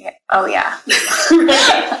record. Yeah. Oh, yeah.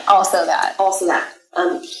 Also that.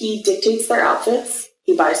 He dictates their outfits,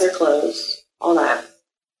 he buys their clothes, all that.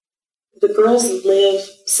 The girls live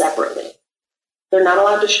separately. They're not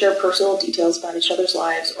allowed to share personal details about each other's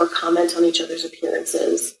lives or comment on each other's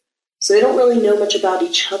appearances. So they don't really know much about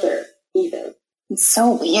each other, either. It's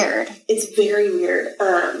so weird. It's very weird.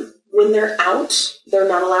 When they're out, they're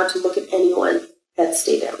not allowed to look at anyone that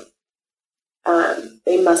stayed in.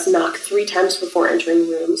 They must knock 3 times before entering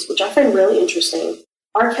rooms, which I find really interesting.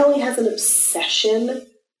 R. Kelly has an obsession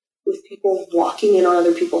with people walking in on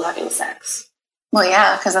other people having sex. Well,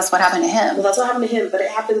 yeah, because that's what happened to him. Well, that's what happened to him, but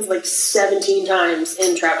it happens 17 times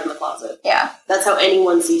in Trapped in the Closet. Yeah. That's how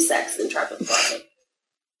anyone sees sex in Trapped in the Closet.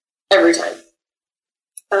 Every time.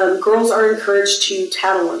 Girls are encouraged to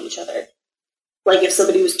tattle on each other. If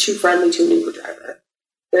somebody was too friendly to an Uber driver,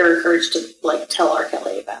 they're encouraged to, tell R.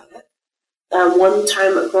 Kelly about it. One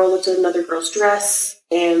time, a girl looked at another girl's dress,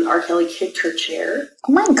 and R. Kelly kicked her chair.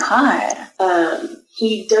 Oh, my God.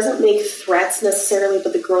 He doesn't make threats necessarily,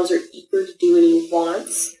 but the girls are eager to do what he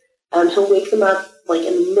wants. He'll wake them up, in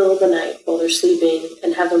the middle of the night while they're sleeping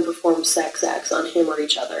and have them perform sex acts on him or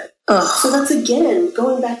each other. Ugh. So that's, again,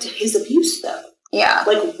 going back to his abuse, though. Yeah.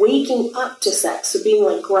 Waking up to sex, so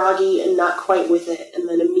being, groggy and not quite with it, and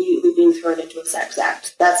then immediately being thrown into a sex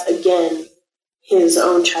act. That's, again, his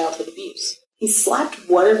own childhood abuse. He slapped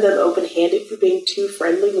one of them open-handed for being too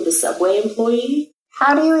friendly with a Subway employee.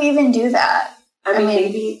 How do you even do that? I mean,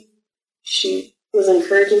 maybe she was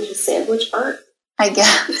encouraging his sandwich art. I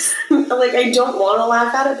guess. I don't want to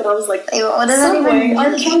laugh at it, but I was like, what does Subway, that even mean?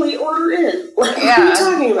 R. Kelly, order in. What are you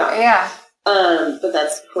talking about? Yeah. But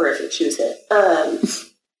that's horrific. She was hit.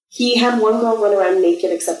 He had one girl run around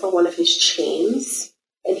naked except for one of his chains,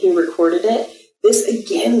 and he recorded it. This,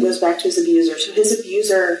 again, goes back to his abuser. So his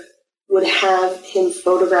abuser would have him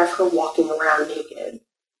photograph her walking around naked.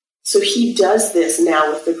 So he does this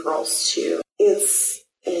now with the girls, too. It's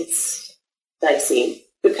dicey.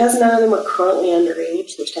 Because none of them are currently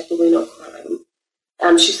underage, there's technically no crime.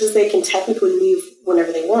 She says they can technically leave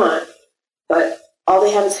whenever they want, but all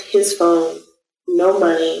they have is his phone, no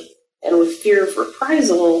money, and with fear of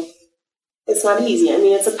reprisal, it's not easy. I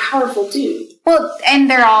mean, it's a powerful dude. Well, and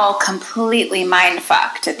they're all completely mind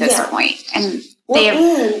fucked at this point. And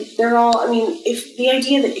and they're all, I mean, if the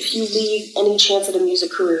idea that if you leave, any chance at a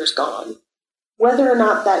music career is gone, whether or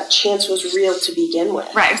not that chance was real to begin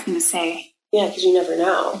with. Right, I was going to say. Yeah, because you never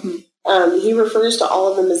know. Mm-hmm. He refers to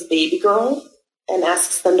all of them as baby girl and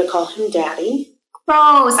asks them to call him daddy.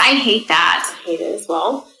 Gross, I hate that. I hate it as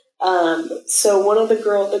well. So one of the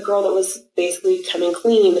girl that was basically coming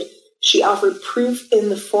clean, she offered proof in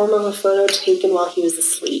the form of a photo taken while he was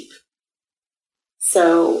asleep.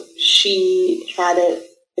 So she had it.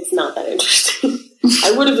 It's not that interesting.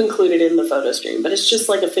 I would have included it in the photo stream, but it's just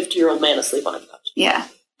like a 50-year-old man asleep on a couch. Yeah.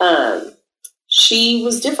 She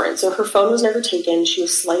was different. So her phone was never taken. She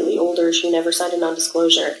was slightly older. She never signed a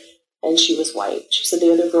non-disclosure. And she was white. She said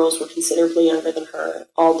the other girls were considerably younger than her,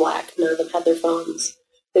 all black. None of them had their phones.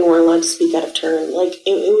 They weren't allowed to speak out of turn. Like,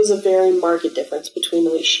 it was a very marked difference between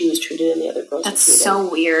the way she was treated and the other girls. That's so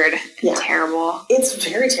weird and terrible. It's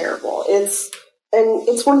very terrible. It's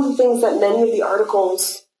one of the things that many of the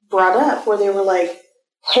articles brought up, where they were like,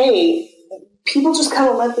 hey, people just kind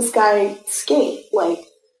of let this guy skate. Like,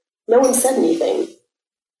 no one said anything.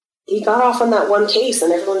 He got off on that one case,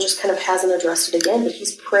 and everyone just kind of hasn't addressed it again, but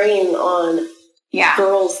he's preying on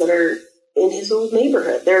girls that are in his old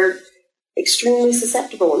neighborhood. They're extremely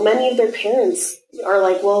susceptible, and many of their parents are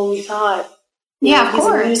like, well, we thought he's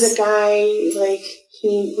a music guy, like,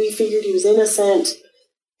 we figured he was innocent.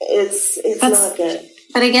 It's not good.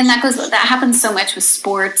 But again, that happens so much with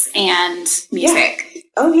sports and music. Yeah.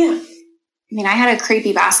 Oh, yeah. I mean, I had a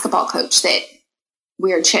creepy basketball coach that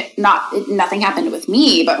weird shit. Nothing happened with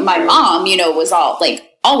me, but my mom, was all like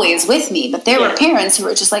always with me. But there were parents who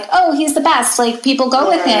were just like, "Oh, he's the best. Like, people go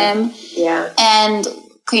with him." Yeah. And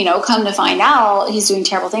come to find out, he's doing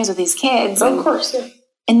terrible things with these kids. Of course. Yeah.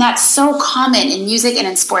 And that's so common in music and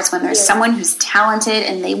in sports when there's someone who's talented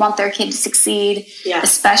and they want their kid to succeed,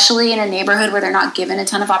 especially in a neighborhood where they're not given a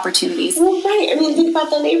ton of opportunities. Well, right. I mean, think about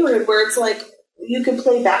that neighborhood where it's like, you could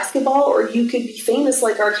play basketball or you could be famous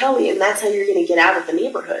like R. Kelly, and that's how you're going to get out of the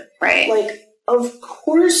neighborhood. Right. Like, of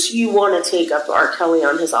course you want to take up R. Kelly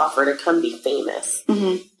on his offer to come be famous.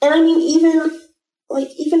 Mm-hmm. And I mean, even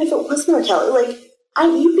if it wasn't R. Kelly, like,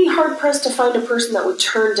 you'd be hard-pressed to find a person that would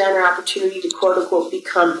turn down an opportunity to quote-unquote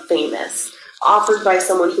become famous, offered by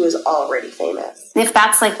someone who is already famous. If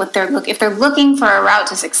that's like what if they're looking for a route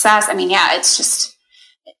to success, I mean, it's just...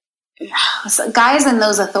 So guys in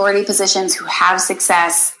those authority positions who have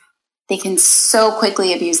success, they can so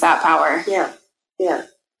quickly abuse that power. Yeah.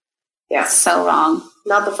 It's so wrong.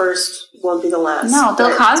 Not the first, won't be the last. No,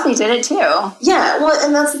 Bill Cosby did it too. Yeah, well,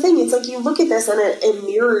 and that's the thing. It's like you look at this and it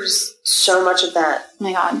mirrors so much of that. Oh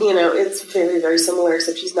my God. It's very, very similar,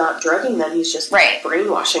 except he's not drugging them. He's just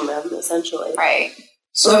brainwashing them, essentially. Right.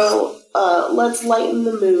 So let's lighten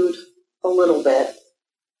the mood a little bit.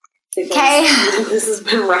 Okay. This has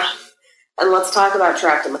been rough. And let's talk about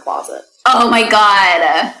Trapped in the Closet. Oh my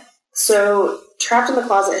God. So, Trapped in the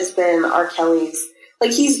Closet has been R. Kelly's, like,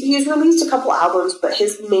 he's released a couple albums, but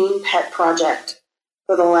his main pet project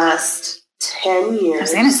for the last 10 years. I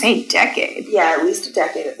was going to say decade. Yeah, at least a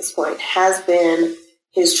decade at this point, has been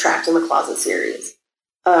his Trapped in the Closet series.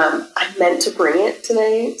 I meant to bring it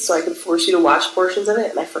today so I could force you to watch portions of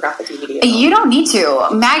it, and I forgot the DVD. You don't need to.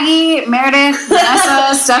 Maggie, Meredith,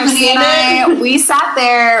 Vanessa, Stephanie, and I, we sat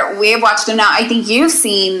there. We have watched them now. I think you've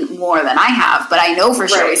seen more than I have, but I know for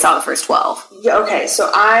sure we saw the first 12. Yeah, okay.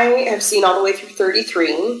 So I have seen all the way through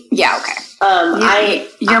 33. Yeah, okay.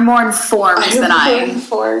 You're more informed than I am.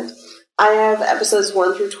 Informed. I have episodes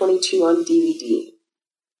 1 through 22 on DVD.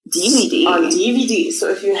 DVD? On DVD.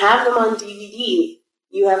 So if you have them on DVD,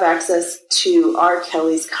 you have access to R.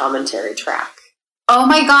 Kelly's commentary track. Oh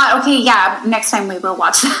my God. Okay, yeah. Next time we will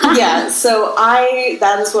watch that. Yeah, so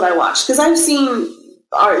that is what I watched. Because I've seen,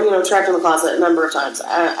 Trapped in the Closet a number of times.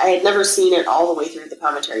 I had never seen it all the way through the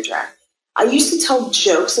commentary track. I used to tell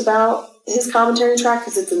jokes about his commentary track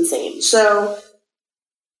because it's insane. So,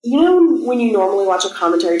 when you normally watch a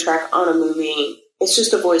commentary track on a movie, it's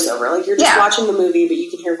just a voiceover. Like, you're just watching the movie, but you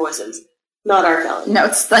can hear voices. Not R. Kelly. No,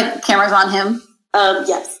 it's like camera's on him.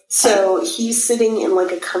 Yes. So he's sitting in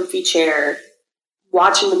like a comfy chair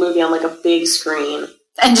watching the movie on like a big screen.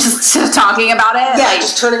 And just talking about it? Yeah,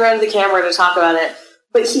 just turning around to the camera to talk about it.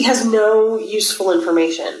 But he has no useful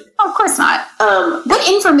information. Oh, of course not. What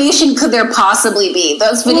information could there possibly be?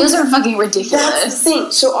 Those videos are fucking ridiculous. That's the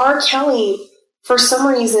thing. So R. Kelly, for some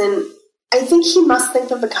reason, I think he must think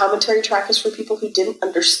that the commentary track is for people who didn't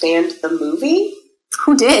understand the movie.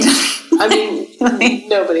 Who did? I mean,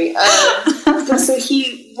 nobody. But so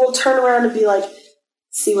he will turn around and be like,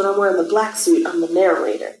 see, when I'm wearing the black suit, I'm the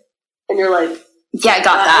narrator. And you're like, Yeah, I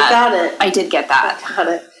got that. I got it. I did get that. I got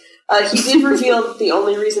it. He did reveal that the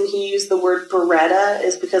only reason he used the word Beretta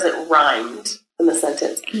is because it rhymed in the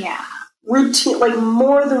sentence. Yeah. Routine, like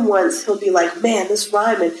more than once, he'll be like, "Man, this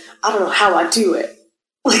rhyming, I don't know how I do it."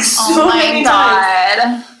 Like so many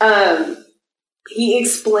times. He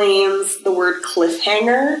explains the word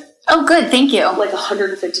cliffhanger. Oh, good. Thank you. Like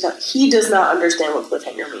 150 times. He does not understand what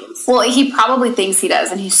cliffhanger means. Well, he probably thinks he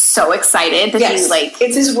does, and he's so excited that he's like...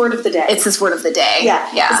 It's his word of the day. It's his word of the day. Yeah.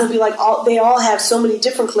 Yeah. Because he'll be like, they all have so many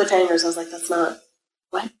different cliffhangers. I was like, that's not...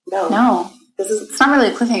 What? No. It's not really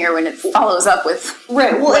a cliffhanger when it follows up with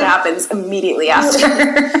what happens immediately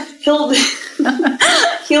after. He'll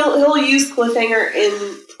use cliffhanger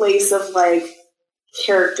in place of, like,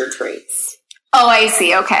 character traits. Oh, I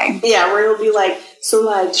see. Okay. Yeah, where he'll be like, so,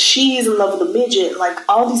 like, she's in love with a midget, like,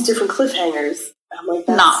 all these different cliffhangers. I'm like,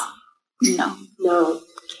 that's... No.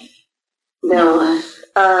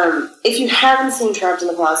 If you haven't seen Trapped in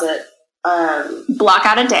the Closet... block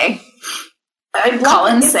out a day. Call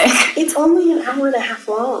in sick. It's only an hour and a half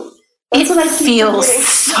long. That's what I feels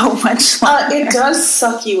so much longer. It does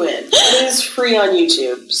suck you in. It is free on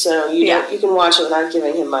YouTube, so you can watch it without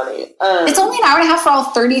giving him money. It's only an hour and a half for all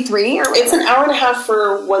 33? Or it's an hour and a half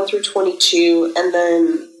for 1 through 22, and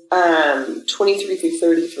then 23 through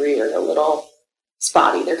 33 are a little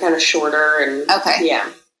spotty. They're kind of shorter, and yeah,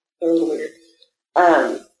 they're a little weird.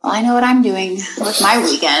 Well, I know what I'm doing with my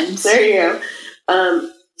weekend. There you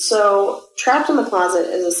go. So, Trapped in the Closet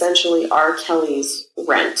is essentially R. Kelly's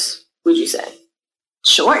Rent, would you say?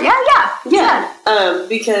 Sure, yeah.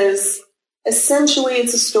 Because essentially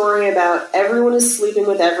it's a story about everyone is sleeping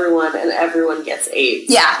with everyone and everyone gets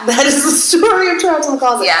AIDS. Yeah. That is the story of Trapped in the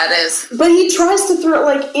Closet. Yeah, it is. But he tries to throw,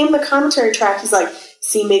 like, in the commentary track, he's like,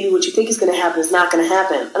 see, maybe what you think is going to happen is not going to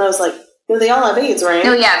happen. And I was like, no, they all have AIDS, right?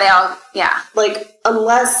 No, yeah, they all, yeah. Like,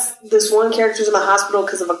 unless this one character's in the hospital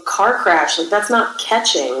because of a car crash, like, that's not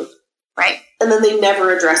catching. Right. And then they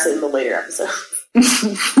never address it in the later episode.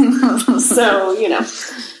 So,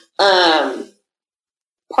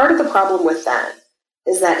 part of the problem with that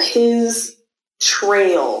is that his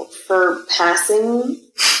trail for passing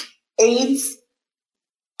AIDS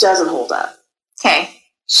doesn't hold up. Okay.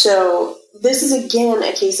 So, this is again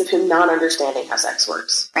a case of him not understanding how sex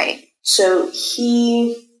works. Right. So,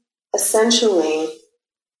 he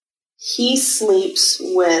sleeps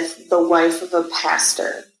with the wife of a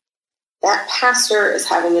pastor. That pastor is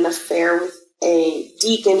having an affair with a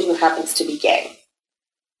deacon who happens to be gay.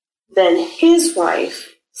 Then his wife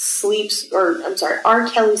R.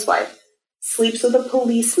 Kelly's wife sleeps with a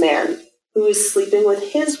policeman who is sleeping with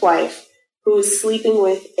his wife, who is sleeping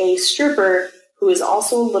with a stripper who is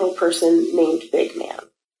also a little person named Big Man.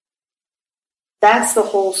 That's the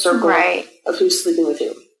whole circle of who's sleeping with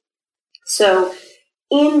who. So,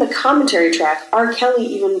 in the commentary track, R. Kelly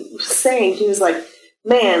even was saying, he was like,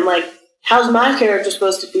 man, like, how's my character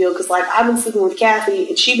supposed to feel? Because, like, I've been sleeping with Kathy,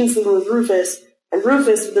 and she's been sleeping with Rufus, and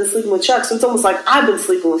Rufus has been sleeping with Chuck, so it's almost like I've been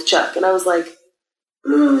sleeping with Chuck. And I was like,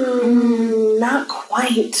 not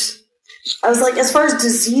quite. I was like, as far as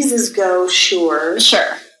diseases go, sure.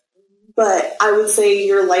 Sure. But I would say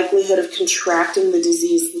your likelihood of contracting the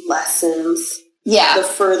disease lessens the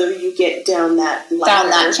further you get down that ladder. Down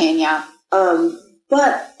that chain, yeah.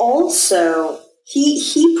 But also...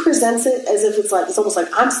 He presents it as if it's almost like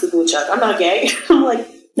I'm sleeping with Chuck. I'm not gay. I'm like,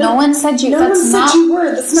 no one said you. No one said you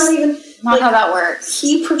were. That's not even how that works.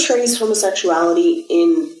 He portrays homosexuality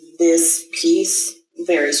in this piece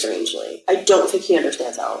very strangely. I don't think he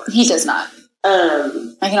understands how it works. He does not.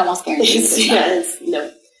 I can almost guarantee.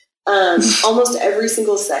 No. Almost every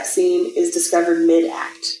single sex scene is discovered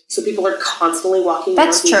mid-act, so people are constantly walking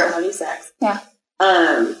around having sex. Yeah.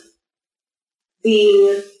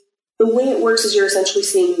 The way it works is you're essentially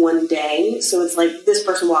seeing one day. So it's like this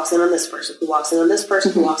person walks in on this person, who walks in on this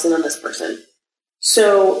person, who walks in on this person.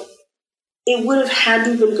 So it would have had to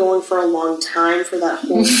have been going for a long time for that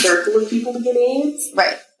whole circle of people to get AIDS.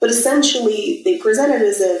 Right. But essentially, they present it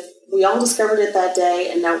as if we all discovered it that day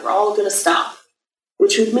and now we're all going to stop.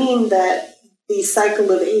 Which would mean that the cycle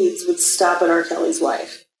of AIDS would stop at R. Kelly's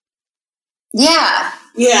wife. Yeah.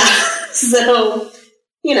 Yeah. So,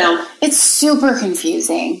 It's super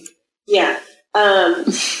confusing. Yeah.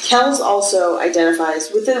 Kells also identifies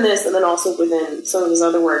within this and then also within some of his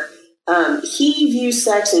other work. He views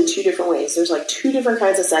sex in two different ways. There's like two different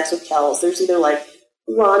kinds of sex with Kells. There's either like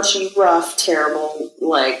raunchy, rough, terrible,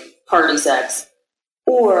 like party sex,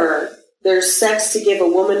 or there's sex to give a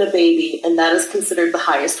woman a baby, and that is considered the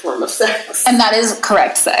highest form of sex. And that is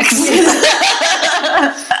correct sex. You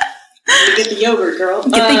get the yogurt, girl.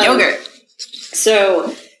 Get the yogurt.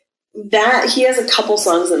 So... that he has a couple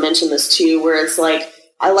songs that mention this too, where it's like,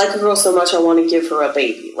 I like a girl so much I want to give her a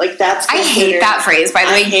baby. Like that's I hate that phrase, by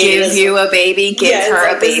the way. Give you a baby, give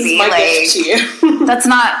her a baby. This is my gift to you. That's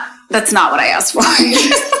not what I asked for.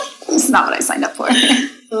 That's not what I signed up for.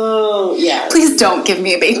 Oh yeah. Please don't give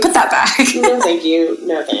me a baby. Put that back. No, thank you.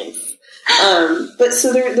 No thanks. But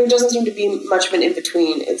so there doesn't seem to be much of an in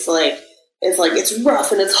between. It's like it's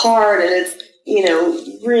rough and it's hard and it's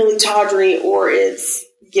really tawdry, or it's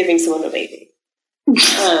giving someone a baby.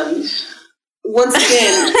 Once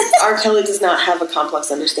again, R. Kelly does not have a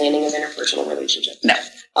complex understanding of interpersonal relationships. No.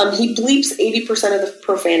 He bleeps 80% of the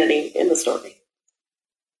profanity in the story.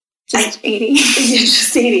 Just 80? Yeah,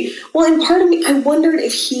 just 80. Well, and part of me, I wondered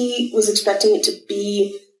if he was expecting it to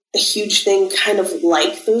be a huge thing, kind of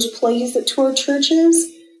like those plays that tour churches.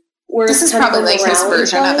 Where this is probably like his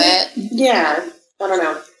version of it. Yeah, I don't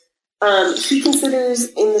know. He considers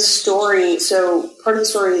in the story, so part of the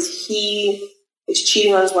story is he is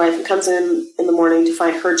cheating on his wife and comes in the morning to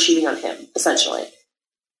find her cheating on him, essentially.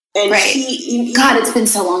 And right. God, it's been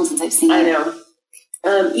so long since I've seen it. I know.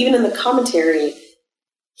 Even in the commentary,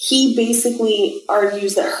 he basically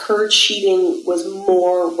argues that her cheating was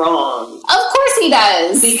more wrong. Of course he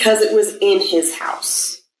does. Because it was in his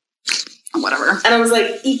house. Whatever. And I was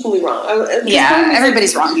like, equally wrong.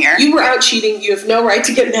 Everybody's wrong here. You were out cheating. You have no right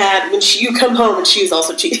to get mad when you come home and she's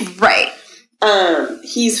also cheating. Right.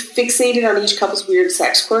 He's fixated on each couple's weird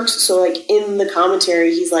sex quirks. So, like, in the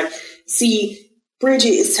commentary, he's like, see, Bridget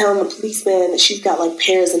is telling the policeman that she's got, like,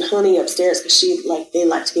 pears and honey upstairs because they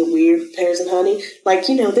like to get weird with pears and honey. Like,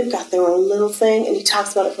 they've got their own little thing. And he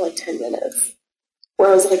talks about it for, like, 10 minutes. Where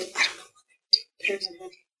I was like, I don't know what they do. Pears and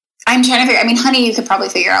honey. I'm trying to figure, honey you could probably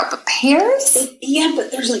figure out, but pears? Yeah,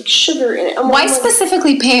 but there's, like, sugar in it. Why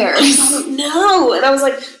specifically pears? I don't know. And I was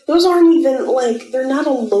like, those aren't even, like, they're not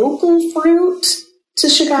a local fruit to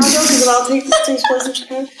Chicago because it all takes place in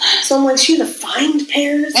Chicago. So I'm like, she had to find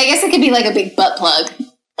pears? I guess it could be like a big butt plug.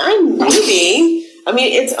 Maybe.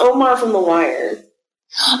 It's Omar from The Wire.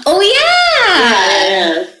 Oh, yeah!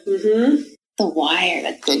 Yeah. Mm-hmm. The Wire,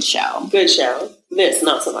 a good show. Good show. This,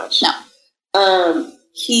 not so much. No.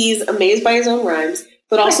 He's amazed by his own rhymes,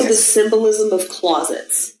 but also the symbolism of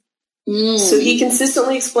closets. Mm. So he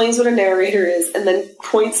consistently explains what a narrator is and then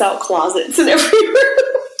points out closets in every room.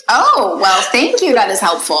 Oh, well, thank you. That is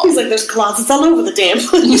helpful. He's like, there's closets all over the damn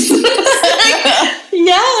place.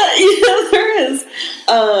 Yeah, there is.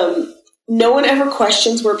 No one ever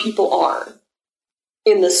questions where people are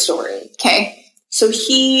in this story. Okay. So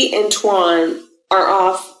he and Twan are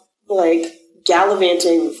off, like,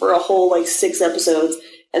 gallivanting for a whole, 6 episodes,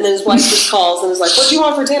 and then his wife just calls and is like, what do you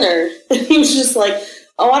want for dinner? And he was just like,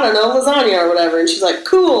 oh, I don't know, lasagna or whatever. And she's like,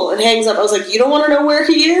 cool, and hangs up. I was like, you don't want to know where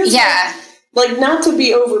he is? Yeah. Like, not to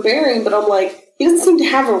be overbearing, but I'm like, he doesn't seem to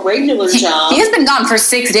have a regular job. He has been gone for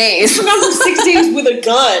 6 days. He's been gone for 6 days with a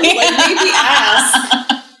gun. Like, maybe ask.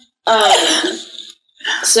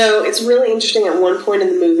 So it's really interesting. At one point in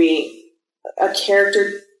the movie, a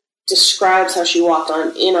character describes how she walked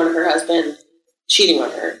in on her husband cheating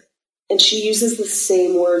on her. And she uses the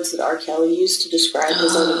same words that R. Kelly used to describe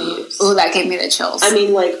his own abuse. Oh, that gave me the chills.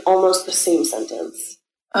 Almost the same sentence.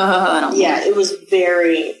 I don't know. Yeah, it was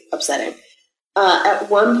very upsetting. At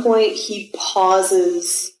one point, he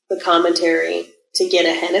pauses the commentary to get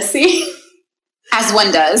a Hennessy. As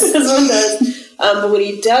one does. But what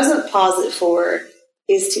he doesn't pause it for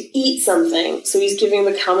is to eat something. So he's giving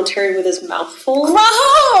the commentary with his mouth full.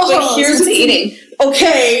 Whoa! But here's what's he eating.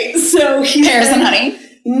 Okay, so he... Pears and honey?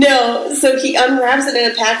 No, so he unwraps it in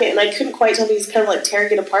a packet, and I couldn't quite tell if he was kind of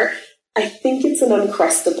tearing it apart. I think it's an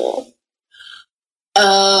Uncrustable.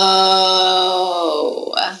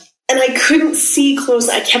 Oh. And I couldn't see close.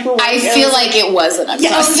 I kept rewinding. I feel like it was an Uncrustable.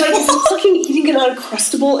 Yeah, I was like, is he fucking eating an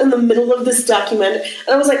Uncrustable in the middle of this documentary?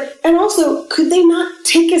 And I was like, and also, could they not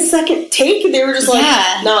take a second take? And they were just like,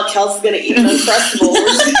 no, Kelsey's going to eat an Uncrustable. We're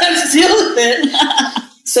just going to have to deal with it.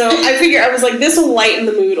 So I figured, I was like, this will lighten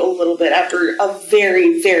the mood a little bit after a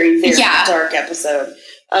very, very, very dark episode.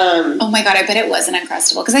 Oh my God, I bet it was an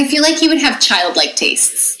Uncrustable, because I feel like he would have childlike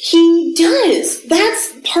tastes. He does.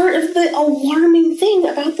 That's part of the alarming thing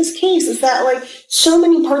about this case, is that, so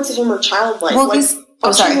many parts of him are childlike. Well,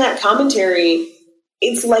 watching that commentary,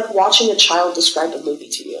 it's like watching a child describe a movie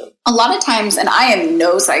to you. A lot of times, and I am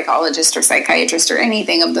no psychologist or psychiatrist or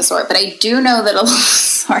anything of the sort, but I do know that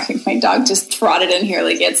sorry, my dog just trotted in here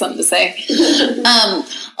like he had something to say.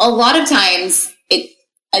 A lot of times,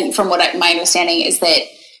 from what my understanding is that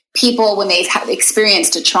people, when they've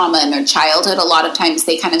experienced a trauma in their childhood, a lot of times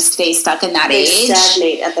they kind of stay stuck in that age. They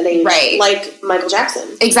stagnate at that age. Right. Like Michael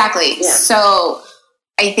Jackson. Exactly. Yeah. So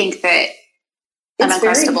I think that It's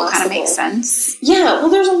Uncrustable kind of makes sense. Yeah, well,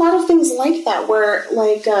 there's a lot of things like that where,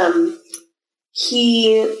 like,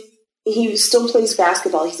 he still plays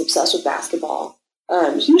basketball. He's obsessed with basketball.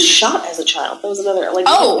 He was shot as a child. That was another, like,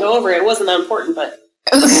 we didn't go over it. It wasn't that important, but...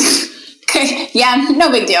 Okay, yeah, no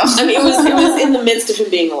big deal. I mean, it was in the midst of him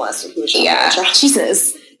being molested. He was shot as a child.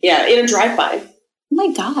 Jesus. Yeah, in a drive-by. Oh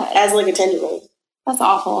my God. As, like, a 10-year-old. That's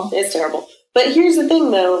awful. It's terrible. But here's the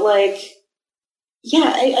thing, though, like...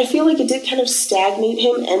 Yeah, I feel like it did kind of stagnate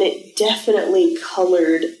him, and it definitely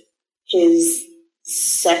colored his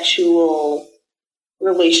sexual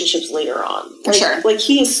relationships later on. For sure. Like,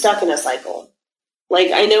 he is stuck in a cycle.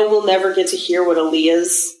 Like, I know we'll never get to hear what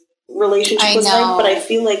Aaliyah's relationship was like, but I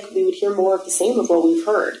feel like we would hear more of the same of what we've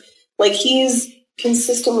heard. Like, he's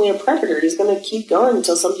consistently a predator. He's going to keep going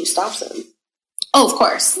until somebody stops him. Oh, of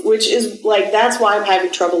course. Which is, like, that's why I'm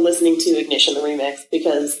having trouble listening to Ignition, the remix,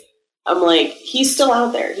 because I'm like, he's still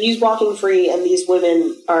out there. He's walking free, and these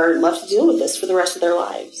women are left to deal with this for the rest of their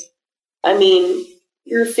lives. I mean,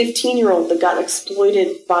 you're a 15-year-old that got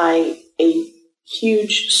exploited by a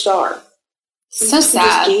huge star. So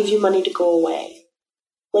sad. Just gave you money to go away.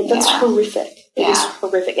 Like, that's horrific. It is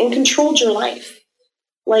horrific. And controlled your life.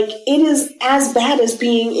 Like, it is as bad as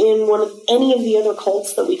being in any of the other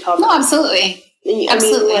cults that we cover. No, absolutely.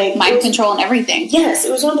 Absolutely. Like, mind control and everything. Yes,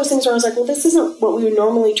 it was one of those things where I was like, well, this isn't what we would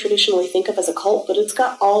normally traditionally think of as a cult, but it's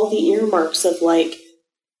got all the earmarks of, like,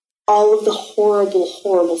 all of the horrible,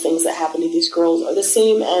 horrible things that happen to these girls are the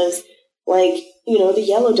same as, like, you know, the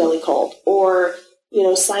Yellow Deli cult or, you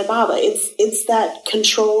know, Sai Baba. It's that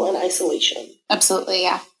control and isolation. Absolutely,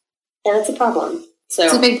 yeah. And it's a problem. So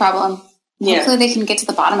it's a big problem. Yeah. Hopefully they can get to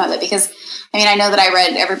the bottom of it because, I mean, I know that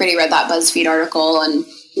everybody read that BuzzFeed article and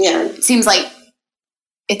it seems like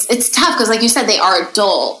it's tough because, like you said, they are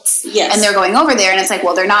adults. Yes. And they're going over there and it's like,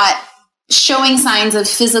 well, they're not showing signs of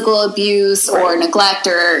physical abuse or neglect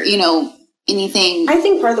or, you know, anything. I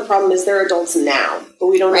think part of the problem is they're adults now, but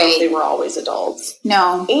we don't know if they were always adults.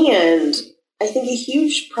 No. And I think a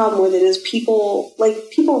huge problem with it is people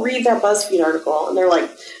read that BuzzFeed article and they're like,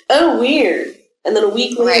 oh, weird. And then a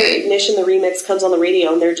week later, Ignition, the remix, comes on the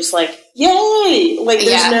radio and they're just like, yay! Like,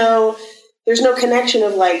 there's no connection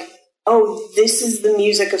of like, oh, this is the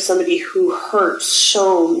music of somebody who hurt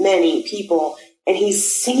so many people and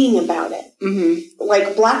he's singing about it. Mm-hmm.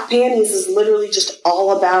 Like, Black Panties is literally just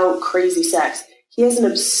all about crazy sex. He has an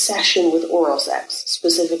obsession with oral sex,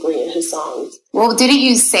 specifically in his songs. Well, didn't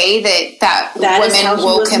you say that women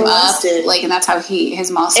woke him up? Like, and that's how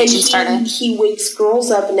his molestation started? He wakes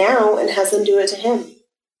girls up now and has them do it to him.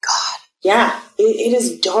 God. Yeah, it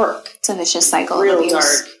is dark. It's a vicious cycle. Real dark.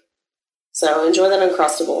 So enjoy that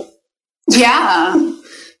Uncrustable. Yeah.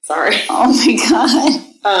 Sorry. Oh my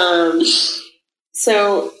God.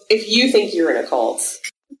 So if you think you're in a cult,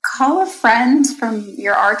 call a friend from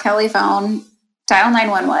your R. Kelly phone. Dial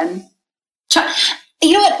 911.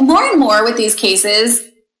 You know what? More and more with these cases,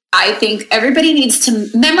 I think everybody needs to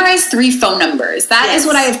memorize 3 phone numbers. That is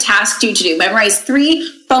what I have tasked you to do. Memorize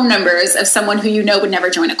 3 phone numbers of someone who you know would never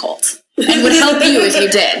join a cult and would help you if you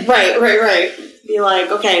did. Right. Be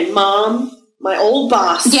like, okay, Mom, my old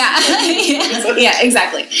boss. Yeah. Yeah,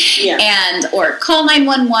 exactly. Yeah. Or call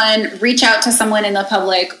 911, reach out to someone in the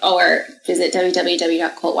public, or visit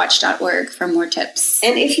www.cultwatch.org for more tips.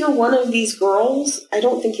 And if you're one of these girls, I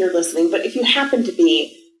don't think you're listening, but if you happen to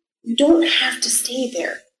be, you don't have to stay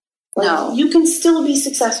there. Like, no. You can still be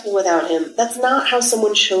successful without him. That's not how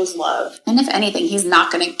someone shows love. And if anything, he's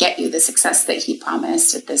not going to get you the success that he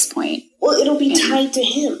promised at this point. Well, it'll be tied to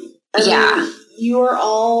him. I mean, you are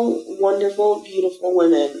all wonderful, beautiful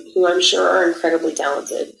women who I'm sure are incredibly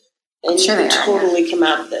talented. And you can totally come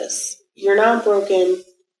out of this. You're not broken.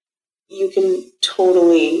 You can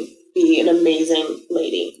totally be an amazing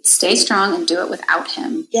lady. Stay strong and do it without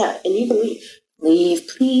him. Yeah, and you can leave. Leave,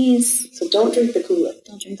 please. So don't drink the Kool-Aid.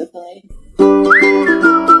 Don't drink the Kool-Aid.